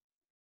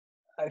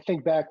 I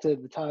think back to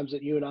the times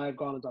that you and I have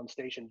gone and done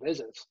station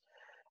visits.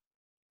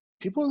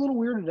 People are a little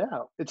weirded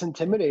out. It's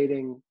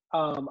intimidating.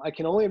 I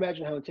can only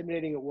imagine how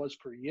intimidating it was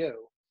for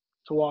you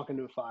to walk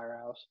into a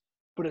firehouse.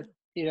 But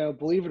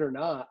believe it or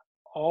not,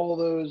 all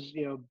those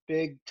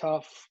big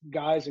tough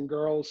guys and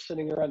girls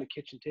sitting around the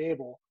kitchen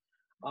table,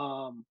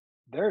 um,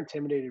 they're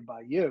intimidated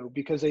by you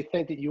because they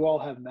think that you all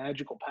have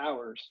magical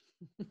powers,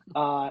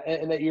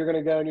 and that you're going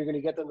to go and you're going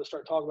to get them to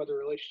start talking about their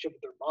relationship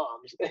with their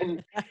moms,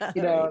 and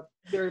Right.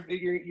 you're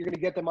going to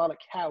get them on a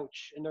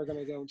couch and they're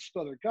going to go and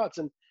spill their guts.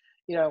 And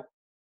you know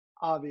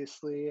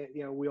obviously,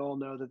 we all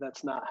know that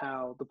that's not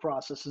how the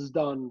process is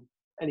done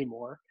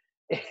anymore,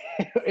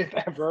 if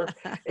ever.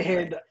 Right.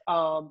 And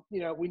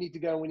we need to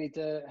go. We need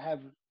to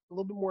have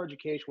little bit more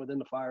education within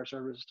the fire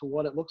service as to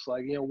what it looks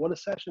like, what a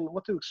session,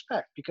 what to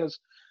expect, because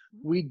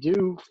we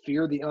do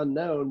fear the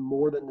unknown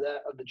more than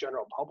that of the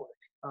general public.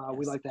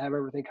 We Yes. like to have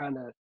everything kind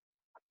of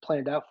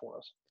planned out for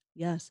us.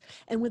 Yes.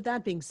 And with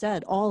that being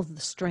said, all of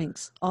the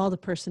strengths, all the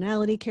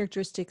personality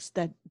characteristics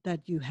that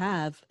you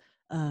have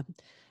uh,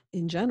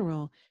 in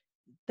general,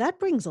 that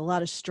brings a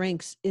lot of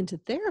strengths into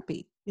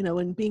therapy,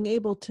 and being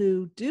able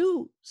to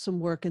do some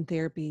work in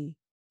therapy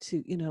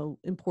to,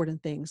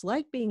 important things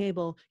like being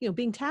able,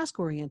 being task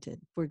oriented,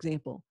 for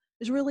example,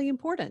 is really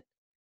important.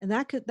 And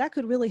that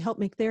could really help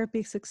make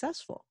therapy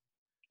successful.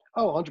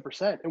 Oh,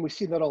 100%. And we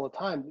see that all the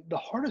time. The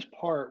hardest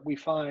part we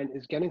find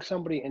is getting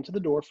somebody into the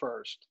door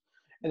first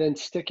and then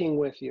sticking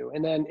with you.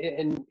 And then,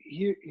 and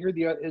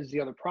is the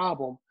other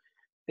problem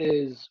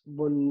is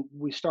when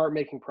we start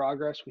making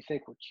progress, we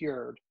think we're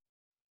cured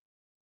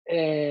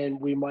and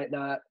we might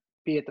not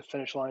be at the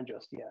finish line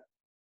just yet.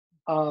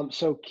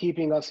 So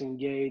keeping us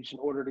engaged in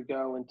order to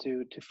go and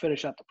to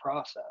finish up the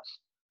process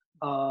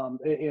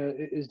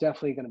is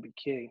definitely going to be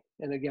key.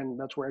 And again,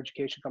 that's where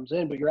education comes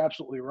in. But you're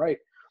absolutely right.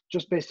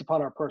 Just based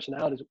upon our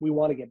personalities, we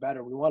want to get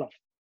better. We want to,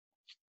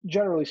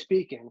 generally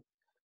speaking,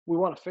 we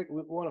want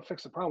to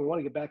fix the problem. We want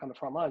to get back on the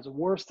front lines. The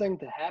worst thing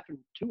to happen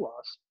to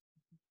us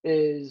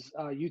is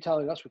you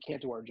telling us we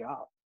can't do our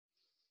job,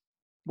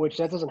 which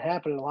that doesn't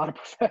happen in a lot of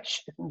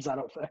professions, I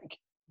don't think.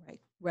 Right,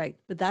 right.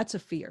 But that's a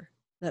fear,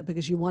 that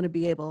because you want to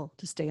be able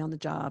to stay on the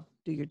job,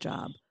 do your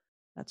job,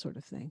 that sort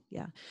of thing.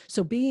 Yeah.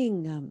 So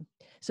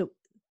so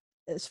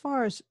as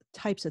far as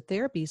types of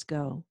therapies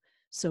go,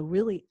 so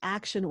really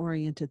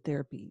action-oriented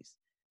therapies.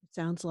 It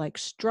sounds like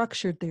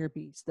structured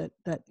therapies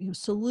that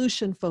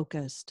solution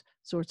focused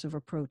sorts of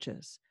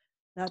approaches.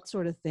 That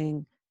sort of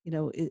thing,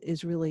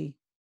 is really,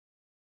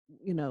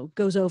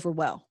 goes over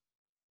well.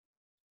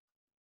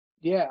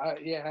 Yeah,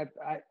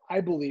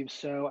 I believe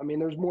so. I mean,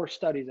 there's more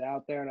studies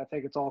out there, and I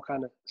think it's all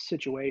kind of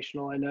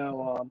situational. I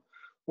know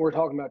we're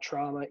talking about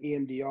trauma,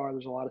 EMDR.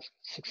 There's a lot of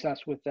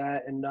success with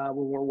that, and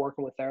when we're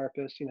working with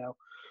therapists,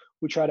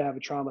 we try to have a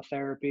trauma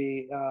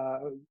therapy.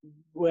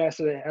 We ask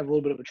them to have a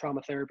little bit of a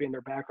trauma therapy in their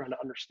background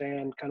to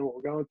understand kind of what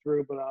we're going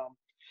through. But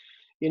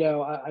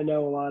I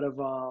know a lot of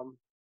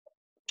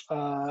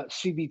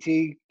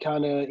CBT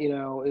kind of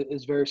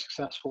is very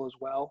successful as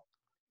well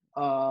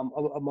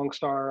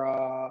amongst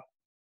our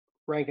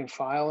rank and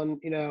file. And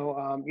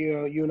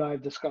you and I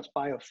have discussed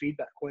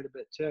biofeedback quite a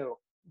bit too.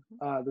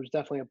 There's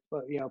definitely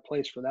a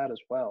place for that as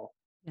well.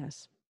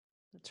 Yes,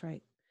 that's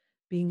right.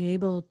 Being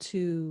able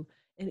to,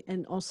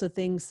 and also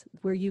things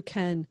where you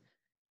can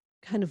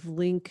kind of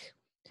link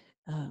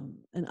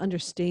and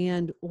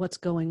understand what's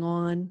going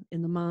on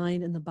in the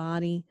mind and the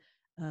body,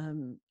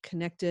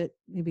 connect it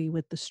maybe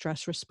with the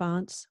stress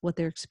response, what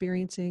they're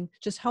experiencing,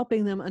 just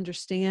helping them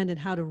understand and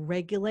how to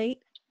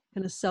regulate,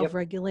 kind of Yep.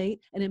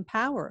 self-regulate and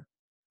empower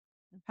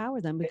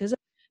them because of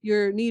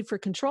your need for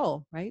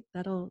control, right?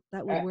 That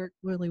would work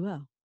really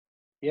well.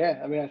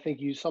 Yeah, I mean, I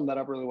think you summed that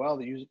up really well.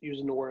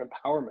 Using the word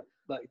empowerment,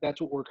 like that's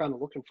what we're kind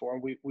of looking for,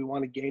 and we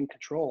want to gain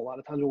control. A lot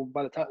of times,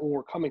 by the time when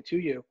we're coming to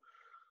you,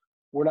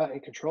 we're not in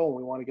control, and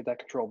we want to get that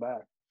control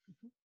back.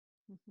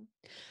 Mm-hmm.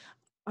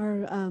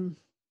 Are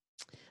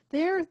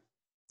there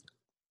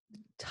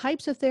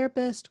types of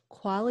therapists,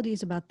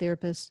 qualities about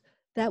therapists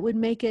that would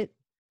make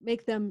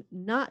them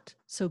not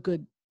so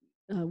good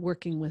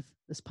working with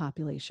this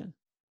population?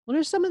 What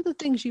are some of the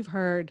things you've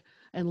heard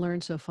and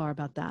learned so far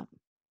about that?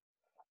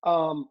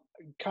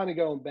 Kind of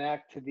going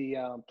back to the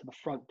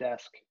front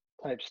desk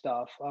type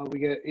stuff. We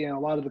get a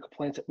lot of the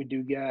complaints that we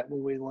do get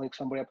when we link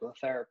somebody up with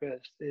a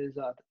therapist is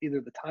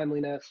either the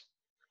timeliness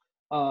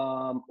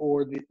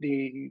or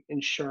the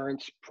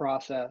insurance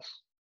process.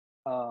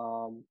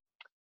 Um,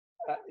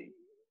 uh,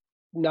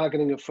 Not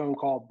getting a phone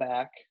call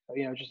back,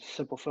 just a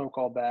simple phone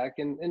call back.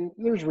 And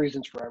there's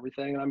reasons for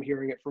everything. And I'm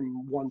hearing it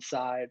from one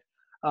side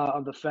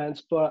of the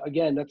fence. But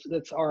again,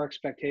 that's our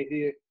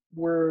expectation.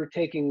 We're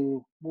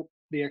taking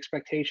the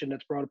expectation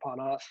that's brought upon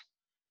us,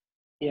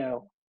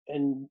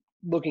 and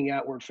looking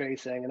outward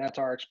facing, and that's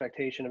our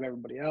expectation of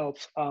everybody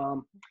else.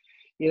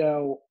 You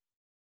know,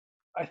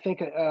 I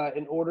think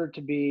in order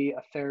to be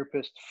a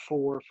therapist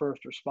for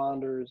first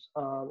responders,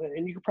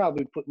 and you could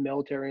probably put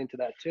military into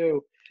that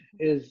too,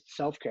 is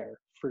self care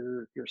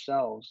for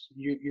yourselves.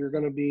 You're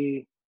going to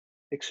be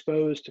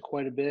exposed to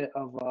quite a bit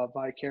of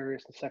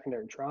vicarious and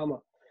secondary trauma.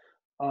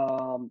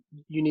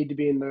 You need to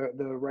be in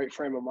the right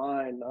frame of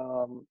mind.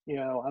 I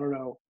don't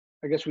know.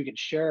 I guess we could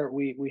share it.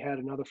 We had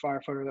another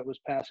firefighter that was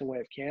passing away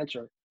of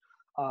cancer,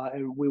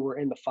 and we were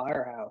in the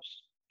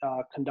firehouse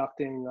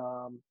conducting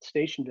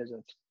station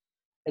visits,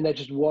 and that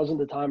just wasn't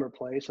the time or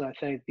place. And I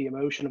think the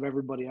emotion of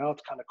everybody else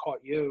kind of caught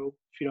you,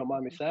 if you don't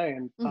mind me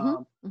saying,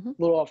 Mm-hmm. a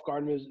little off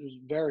guard. It was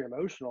very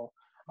emotional.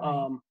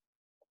 Right.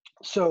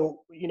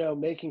 So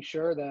making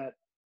sure that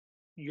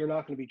you're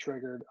not going to be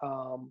triggered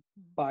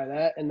by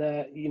that, and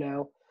that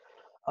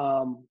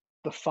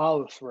the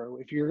follow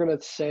through. If you're going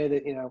to say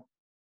that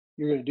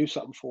you're going to do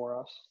something for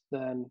us,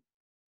 then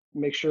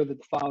make sure that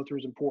the follow through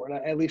is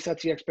important. At least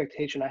that's the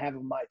expectation I have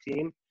of my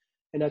team.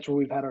 and that's where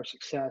we've had our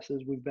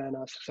successes. We've been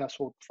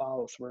successful to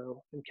follow through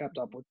and kept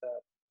up with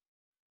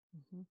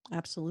that.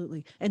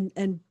 Absolutely.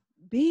 And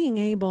being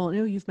able, I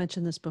know you've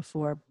mentioned this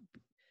before,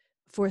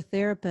 for a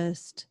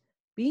therapist,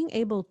 being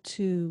able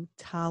to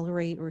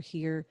tolerate or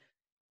hear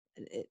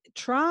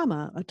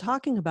trauma,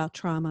 talking about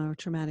trauma or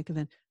traumatic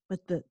event,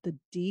 but the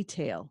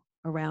detail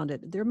around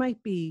it. There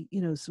might be,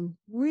 some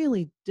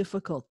really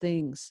difficult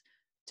things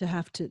to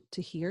have to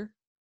hear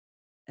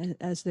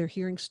as they're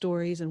hearing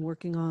stories and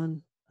working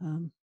on,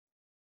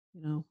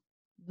 you know,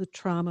 the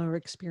trauma or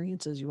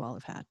experiences you all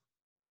have had.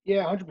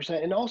 Yeah,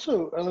 100%. And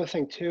also another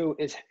thing too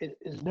is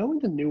knowing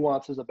the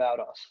nuances about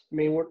us. I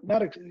mean, we're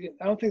not.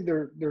 I don't think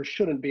there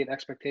shouldn't be an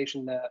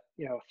expectation that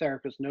a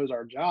therapist knows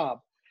our job,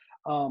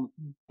 um,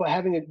 but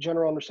having a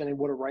general understanding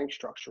what a rank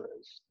structure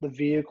is, the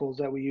vehicles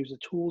that we use, the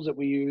tools that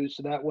we use,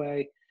 so that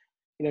way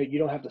you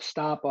don't have to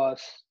stop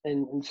us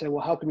and say,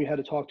 well, how come you had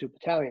to talk to a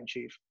battalion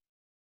chief?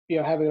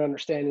 Having an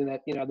understanding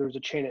that there's a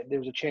chain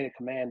of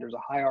command, there's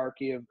a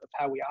hierarchy of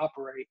how we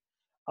operate.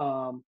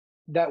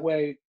 That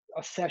way,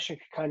 a session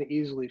can kind of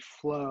easily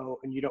flow,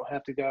 and you don't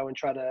have to go and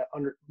try to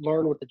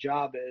learn what the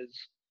job is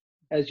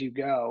as you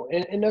go.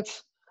 And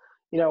that's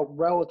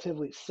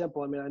relatively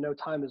simple. I mean, I know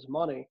time is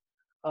money,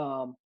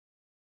 um,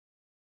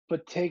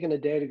 but taking a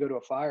day to go to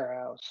a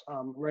firehouse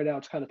right now,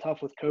 it's kind of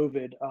tough with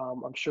COVID.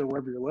 I'm sure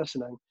wherever you're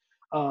listening,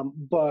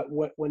 but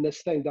when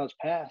this thing does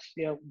pass,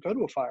 go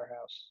to a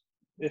firehouse.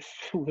 If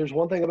there's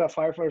one thing about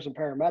firefighters and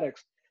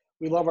paramedics,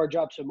 we love our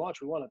job so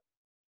much, we want to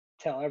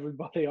tell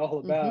everybody all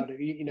Mm-hmm. about it.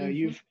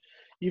 Mm-hmm.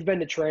 You've been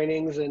to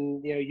trainings,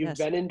 and Yes. you've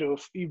been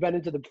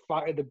into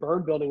the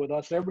burn building with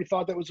us, and everybody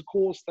thought that was the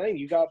coolest thing.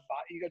 You got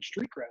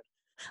street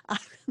cred.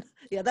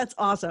 Yeah, that's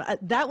awesome.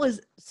 That was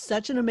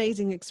such an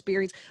amazing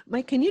experience.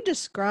 Mike, can you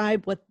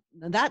describe what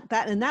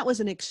that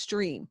was an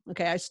extreme.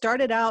 Okay, I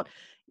started out,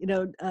 you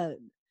know, uh,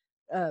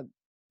 uh,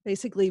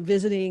 basically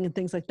visiting and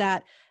things like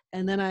that,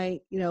 and then I,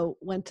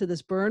 went to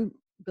this burn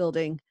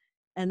building,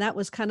 and that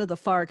was kind of the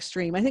far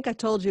extreme. I think I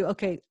told you,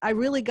 okay, I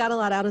really got a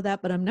lot out of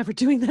that, but I'm never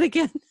doing that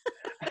again.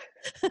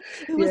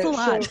 It was a Yeah,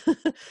 lot.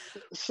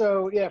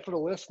 so yeah, for the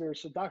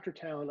listeners, so Dr.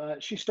 Town,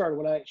 she started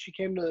when she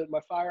came to my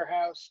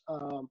firehouse.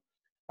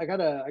 I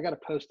gotta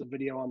post the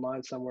video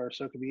online somewhere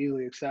so it could be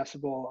easily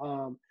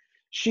accessible.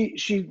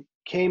 She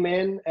came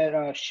in at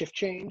a shift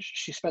change.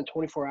 She spent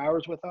 24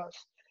 hours with us.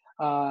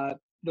 Uh,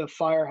 the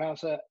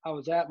firehouse that I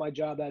was at, my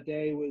job that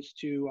day was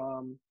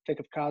to think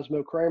of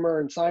Cosmo Kramer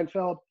and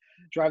Seinfeld,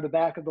 drive the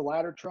back of the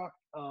ladder truck.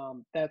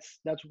 That's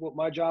what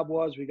my job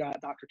was. We got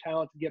Dr.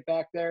 Talent to get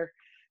back there.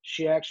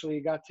 She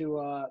actually got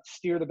to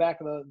steer the back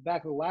of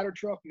the ladder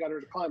truck. We got her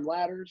to climb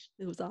ladders.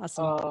 It was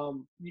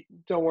awesome.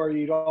 Don't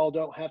worry, you all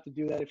don't have to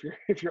do that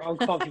if you're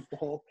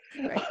uncomfortable.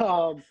 Right.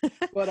 um,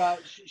 but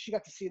she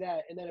got to see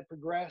that, and then it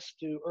progressed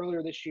to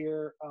earlier this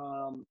year.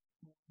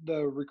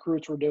 The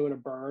recruits were doing a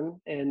burn,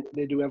 and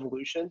they do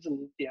evolutions,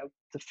 and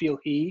to feel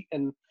heat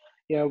and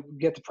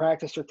get to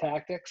practice their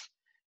tactics.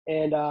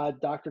 And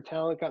Dr.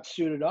 Talent got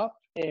suited up,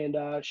 and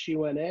she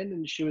went in,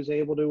 and she was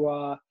able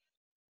to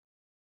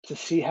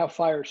see how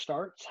fire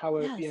starts, how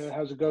it Yes.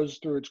 how it goes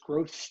through its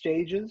growth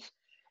stages.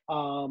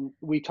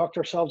 We tucked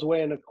ourselves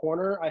away in a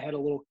corner. I had a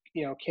little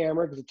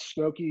camera because it's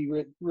smoky.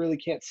 You really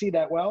can't see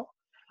that well.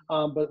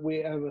 But we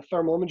have a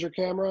thermal imager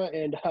camera,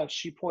 and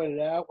she pointed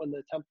out when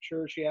the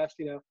temperature. She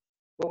asked,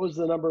 what was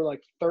the number,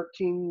 like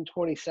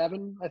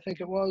 1327, I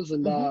think it was,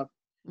 and Hmm.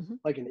 Hmm.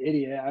 like an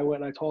idiot, I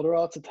went and I told her,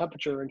 "Oh, it's a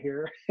temperature in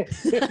here,"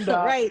 and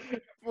Right.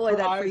 Boy, her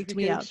that eyes freaked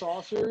me became out.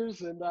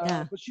 saucers. And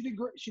Yeah. but she did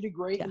great. She did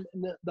great, Yeah.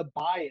 and the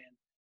buy-in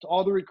to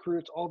all the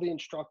recruits, all the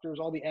instructors,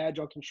 all the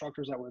adjunct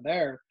instructors that were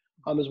there,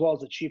 as well as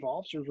the chief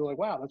officers, were like,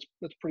 "Wow,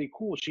 that's pretty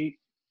cool." She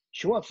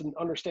wants to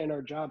understand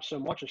our job so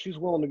much, and she's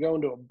willing to go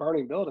into a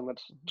burning building.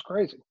 It's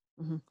crazy.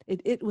 Hmm.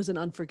 It was an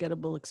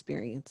unforgettable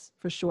experience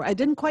for sure. I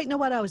didn't quite know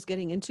what I was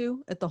getting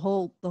into at the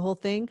whole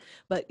thing,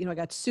 but I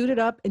got suited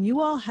up, and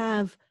you all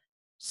have,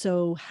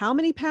 so how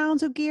many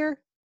pounds of gear?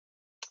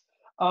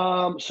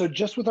 So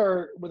just with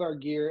our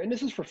gear, and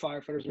this is for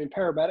firefighters. I mean,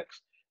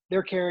 paramedics,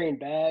 they're carrying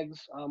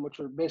bags, which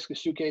are basically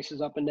suitcases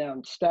up and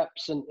down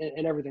steps and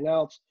everything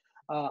else.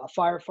 A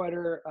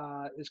firefighter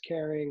is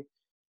carrying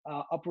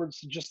upwards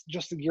to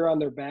just the gear on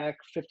their back,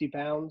 50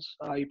 pounds.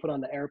 You put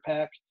on the air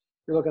pack,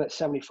 you're looking at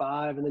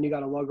 75, and then you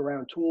got to lug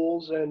around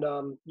tools. And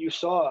you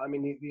saw, I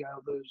mean,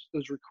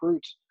 those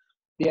recruits,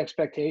 the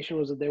expectation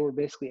was that they were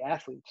basically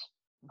athletes,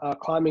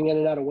 climbing in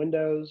and out of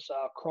windows,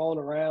 crawling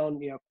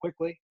around,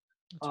 quickly.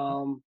 That's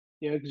right.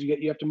 Because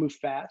you have to move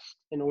fast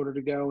in order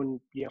to go and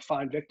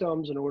find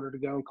victims, in order to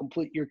go and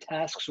complete your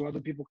tasks, so other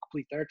people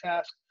complete their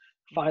tasks,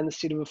 find the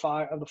seat of the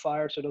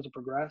fire so it doesn't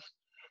progress.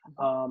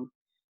 Mhm. Um,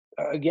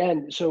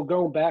 Again, so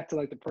going back to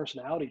like the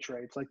personality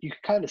traits, like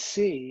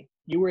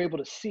you were able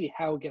to see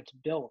how it gets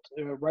built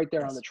right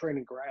there on the Yes.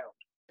 training ground.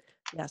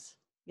 Yes.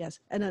 Yes.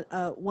 And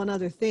one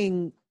other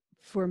thing,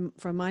 from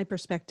my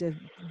perspective,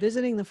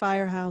 visiting the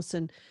firehouse,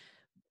 and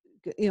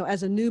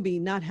as a newbie,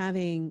 not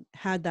having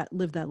had that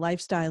lived that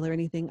lifestyle or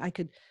anything, I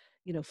could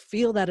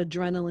feel that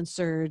adrenaline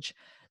surge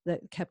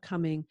that kept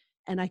coming,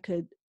 and I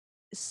could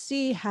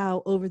see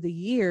how over the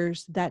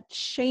years that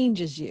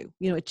changes you.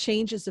 You know, it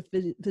changes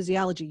the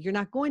physiology. You're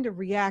not going to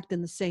react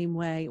in the same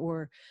way,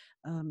 or,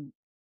 um,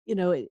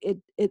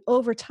 it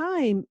over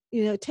time,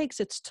 it takes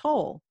its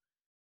toll.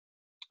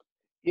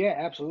 Yeah,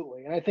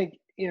 absolutely. And I think,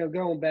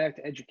 going back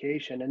to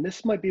education, and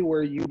this might be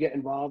where you get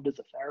involved as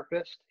a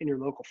therapist in your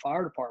local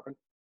fire department,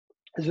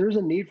 is there's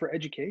a need for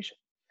education.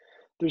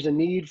 There's a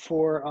need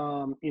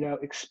for,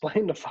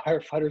 explain to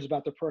firefighters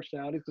about their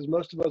personalities, because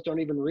most of us don't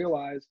even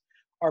realize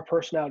our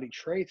personality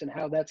traits and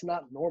how that's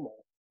not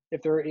normal.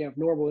 If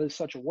normal is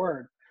such a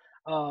word.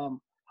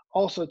 Um,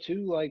 Also,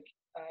 too, like,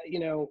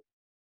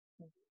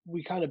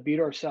 we kind of beat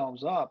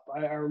ourselves up.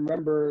 I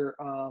remember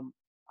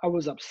I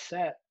was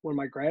upset when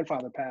my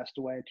grandfather passed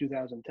away in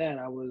 2010.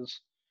 I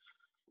was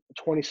a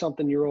 20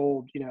 something year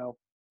old,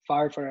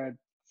 firefighter. I had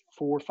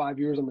 4 or 5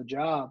 years on the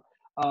job.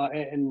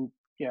 I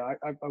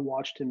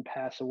watched him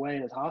pass away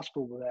in his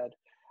hospital bed.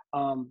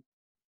 Um,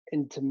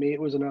 and to me,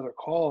 it was another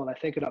call. And I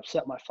think it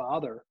upset my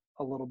father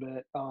a little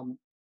bit,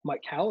 my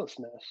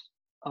callousness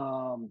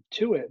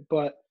to it.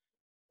 But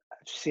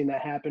I've seen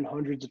that happen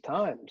hundreds of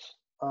times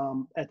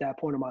at that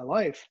point in my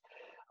life.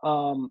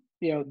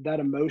 That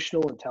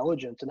emotional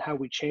intelligence and how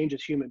we change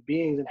as human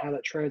beings and how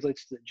that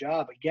translates to the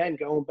job. Again,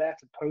 going back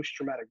to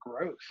post-traumatic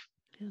growth,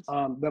 Yes.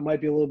 that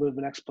might be a little bit of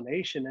an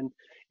explanation. And,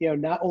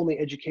 not only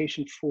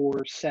education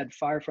for said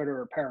firefighter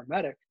or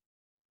paramedic,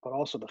 but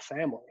also the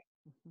family.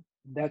 Mhm.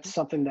 That's Mhm.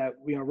 something that,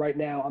 right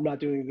now I'm not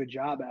doing a good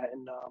job at.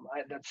 And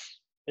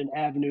that's an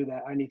avenue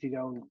that I need to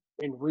go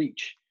and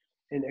reach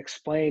and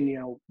explain,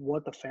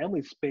 what the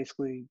family's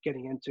basically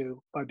getting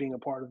into by being a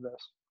part of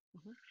this.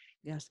 Mhm.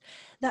 Yes,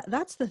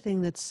 that's the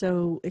thing that's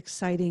so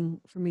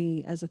exciting for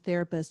me as a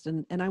therapist,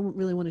 and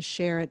really want to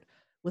share it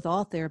with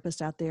all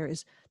therapists out there,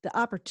 is the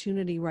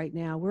opportunity right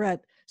now. We're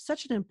at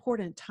such an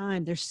important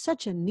time. There's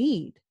such a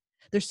need.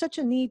 There's such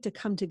a need to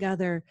come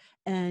together,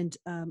 and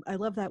I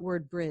love that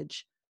word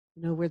bridge.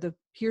 Where the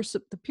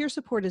peer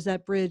support is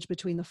that bridge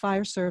between the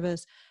fire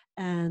service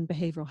and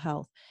behavioral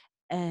health,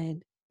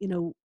 and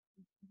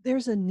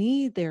there's a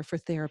need there for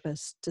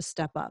therapists to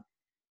step up.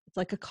 It's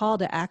like a call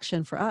to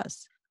action for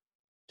us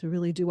to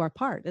really do our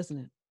part, isn't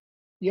it?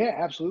 Yeah,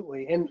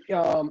 absolutely. And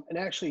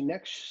actually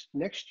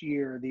next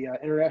year, the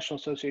International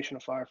Association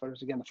of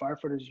Firefighters, again, the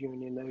Firefighters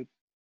Union,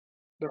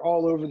 they're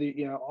all over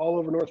all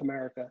over North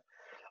America.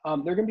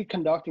 They're going to be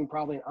conducting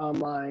probably an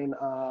online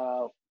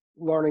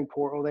learning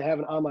portal. They have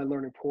an online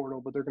learning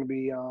portal, but they're going to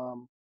be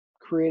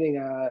creating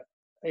a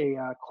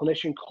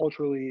clinician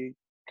culturally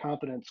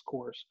competence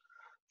course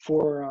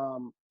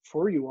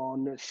for you all,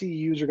 and the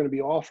CEUs are going to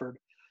be offered.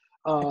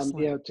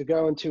 Excellent. To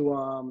go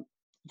into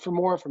For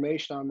more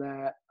information on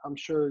that, I'm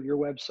sure your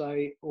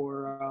website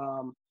or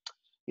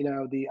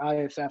the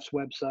IFF's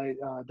website,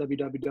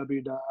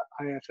 www.iff.org,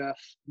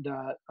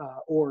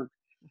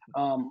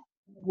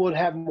 would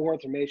have more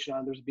information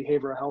on. There's a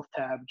behavioral health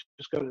tab.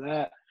 Just go to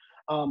that.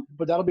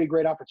 But that'll be a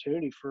great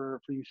opportunity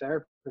for you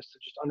therapists to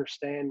just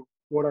understand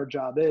what our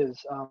job is.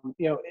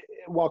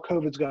 While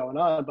COVID's going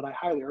on, but I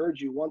highly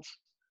urge you,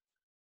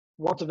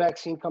 once a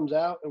vaccine comes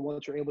out and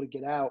once you're able to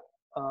get out,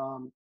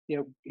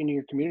 in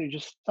your community,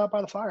 just stop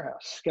by the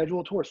firehouse,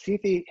 schedule a tour, see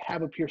if they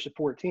have a peer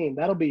support team.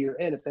 That'll be your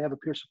in if they have a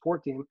peer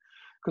support team,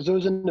 because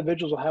those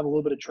individuals will have a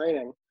little bit of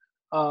training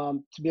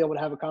to be able to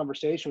have a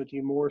conversation with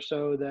you more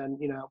so than,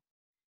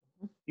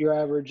 your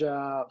average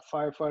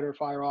firefighter,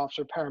 fire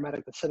officer,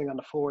 paramedic that's sitting on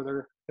the floor.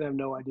 They're going to have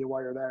no idea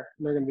why you're there.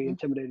 And they're going to be Mhm.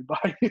 intimidated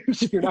by you.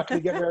 So you're not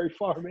going to get very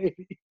far,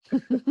 maybe.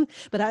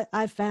 But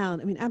I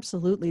found, I mean,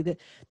 absolutely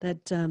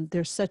that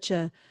there's such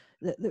a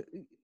that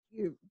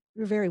you're,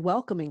 you're very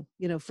welcoming,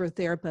 for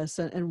therapists,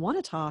 and want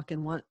to talk,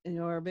 and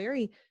are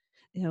very,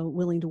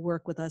 willing to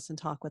work with us and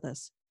talk with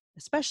us,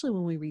 especially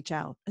when we reach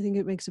out. I think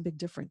it makes a big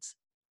difference.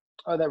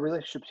 Oh, that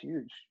relationship's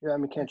huge. Yeah, I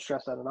mean, can't Yes.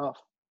 stress that enough.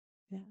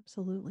 Yeah,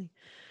 absolutely.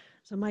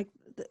 So, Mike,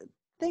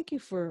 thank you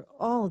for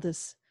all of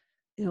this,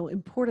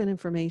 important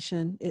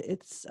information.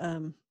 It's,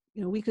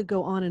 we could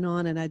go on,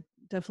 and I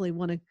definitely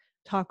want to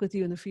talk with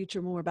you in the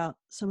future more about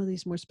some of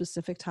these more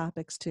specific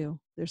topics too.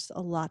 There's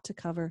a lot to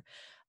cover.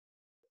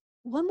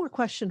 One more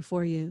question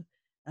for you,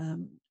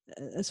 um,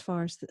 as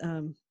far as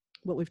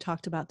what we've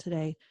talked about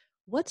today.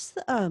 What's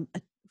a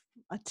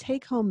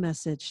take-home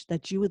message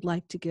that you would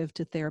like to give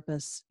to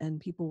therapists and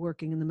people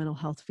working in the mental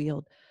health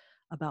field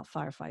about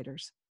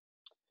firefighters?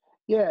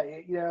 Yeah,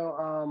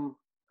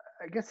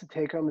 I guess the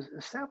take home is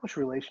establish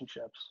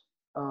relationships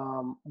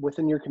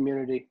within your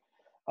community,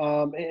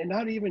 and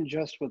not even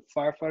just with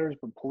firefighters,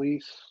 but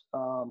police,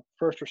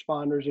 first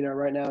responders.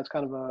 Right now it's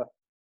kind of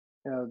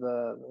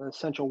the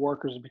essential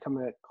workers is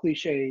becoming a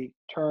cliche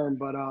term,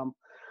 but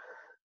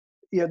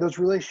yeah, those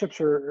relationships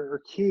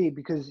are key,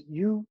 because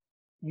you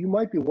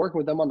might be working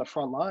with them on the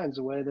front lines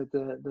the way that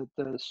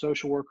the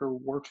social worker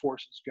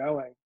workforce is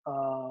going.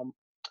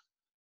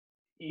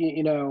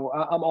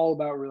 I'm all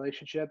about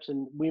relationships,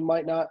 and we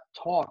might not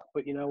talk,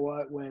 but you know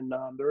what? When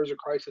there is a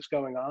crisis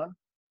going on,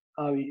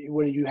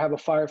 when you have a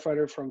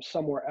firefighter from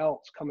somewhere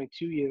else coming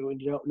to you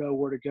and you don't know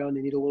where to go and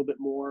they need a little bit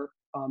more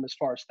as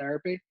far as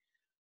therapy,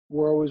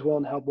 we're always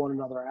willing to help one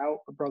another out,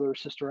 a brother or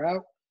sister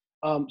out.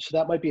 So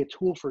that might be a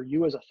tool for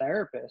you as a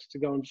therapist to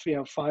go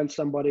and find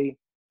somebody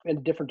in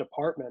a different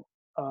department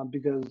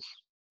because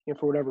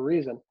for whatever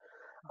reason.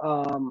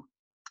 Um,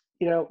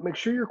 make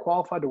sure you're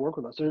qualified to work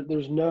with us.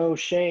 There's no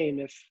shame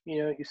if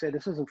you say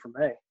this isn't for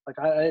me. Like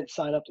I didn't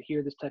sign up to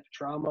hear this type of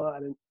trauma. I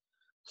didn't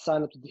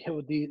sign up to deal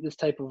with this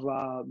type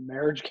of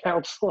marriage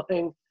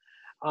counseling.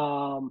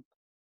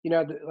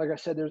 Like I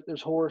said,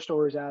 there's horror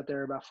stories out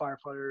there about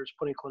firefighters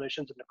putting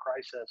clinicians into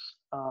crisis.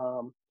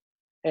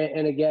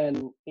 And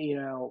again,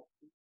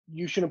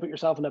 you shouldn't put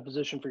yourself in that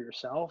position for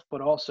yourself,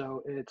 but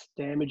also it's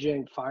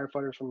damaging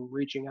firefighters from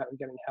reaching out and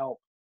getting help.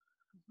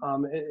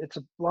 It's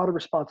a lot of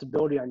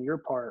responsibility on your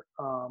part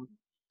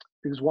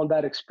because one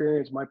bad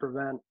experience might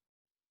prevent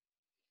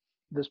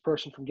this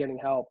person from getting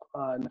help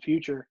in the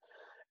future.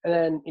 And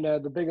then,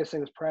 the biggest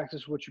thing is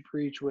practice what you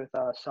preach with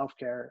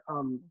self-care.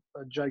 I'm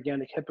a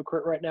gigantic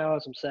hypocrite right now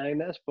as I'm saying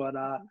this, but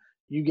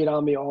you get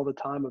on me all the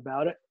time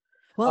about it.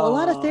 Well, a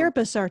lot of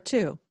therapists are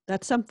too.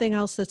 That's something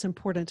else that's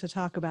important to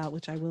talk about,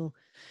 which I will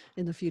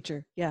in the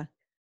future. Yeah.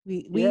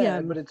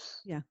 But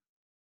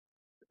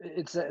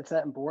it's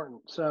that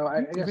important. So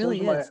I guess really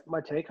those are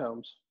my take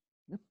homes.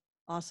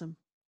 Awesome.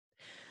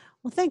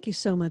 Well, thank you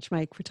so much,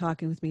 Mike, for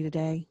talking with me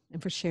today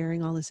and for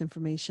sharing all this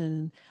information.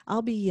 And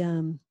I'll be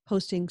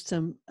posting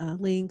some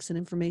links and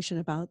information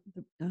about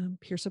the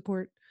peer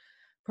support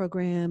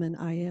program and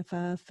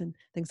IAFF and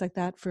things like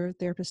that for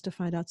therapists to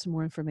find out some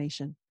more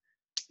information.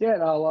 Yeah,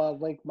 and I'll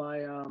link my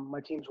my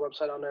team's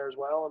website on there as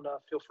well. And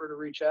feel free to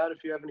reach out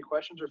if you have any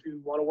questions or if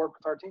you want to work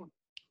with our team.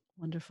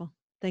 Wonderful.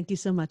 Thank you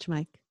so much,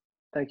 Mike.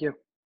 Thank you.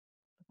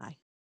 Bye.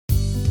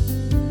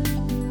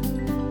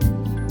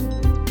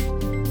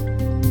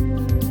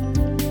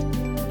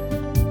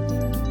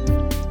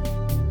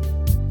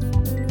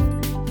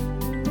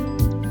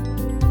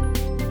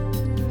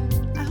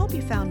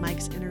 Found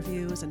Mike's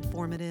interview as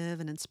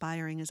informative and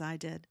inspiring as I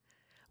did.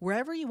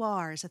 Wherever you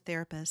are as a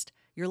therapist,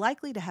 you're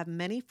likely to have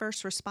many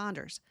first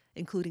responders,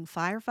 including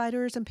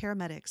firefighters and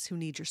paramedics who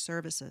need your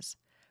services.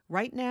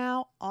 Right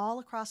now, all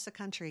across the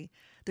country,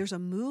 there's a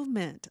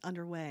movement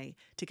underway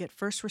to get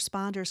first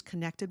responders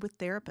connected with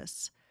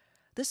therapists.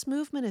 This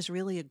movement is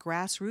really a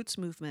grassroots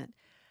movement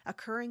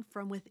occurring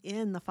from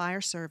within the fire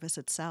service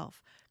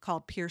itself,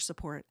 called peer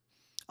support.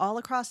 All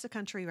across the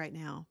country right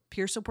now,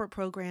 peer support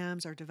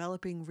programs are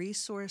developing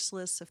resource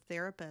lists of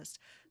therapists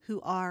who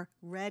are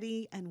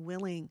ready and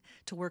willing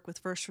to work with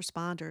first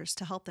responders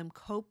to help them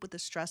cope with the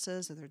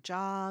stresses of their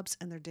jobs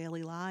and their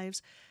daily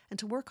lives and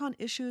to work on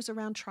issues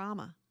around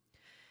trauma.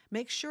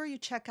 Make sure you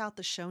check out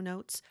the show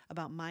notes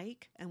about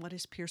Mike and what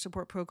his peer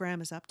support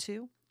program is up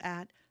to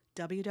at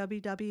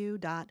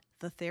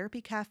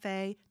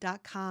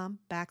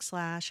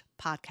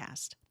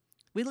www.thetherapycafe.com/podcast.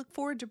 We look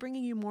forward to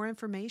bringing you more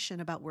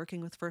information about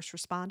working with first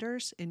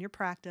responders in your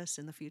practice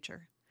in the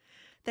future.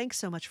 Thanks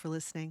so much for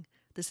listening.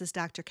 This is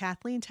Dr.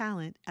 Kathleen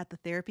Talent at the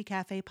Therapy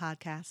Cafe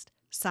podcast,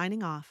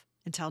 signing off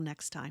until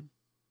next time.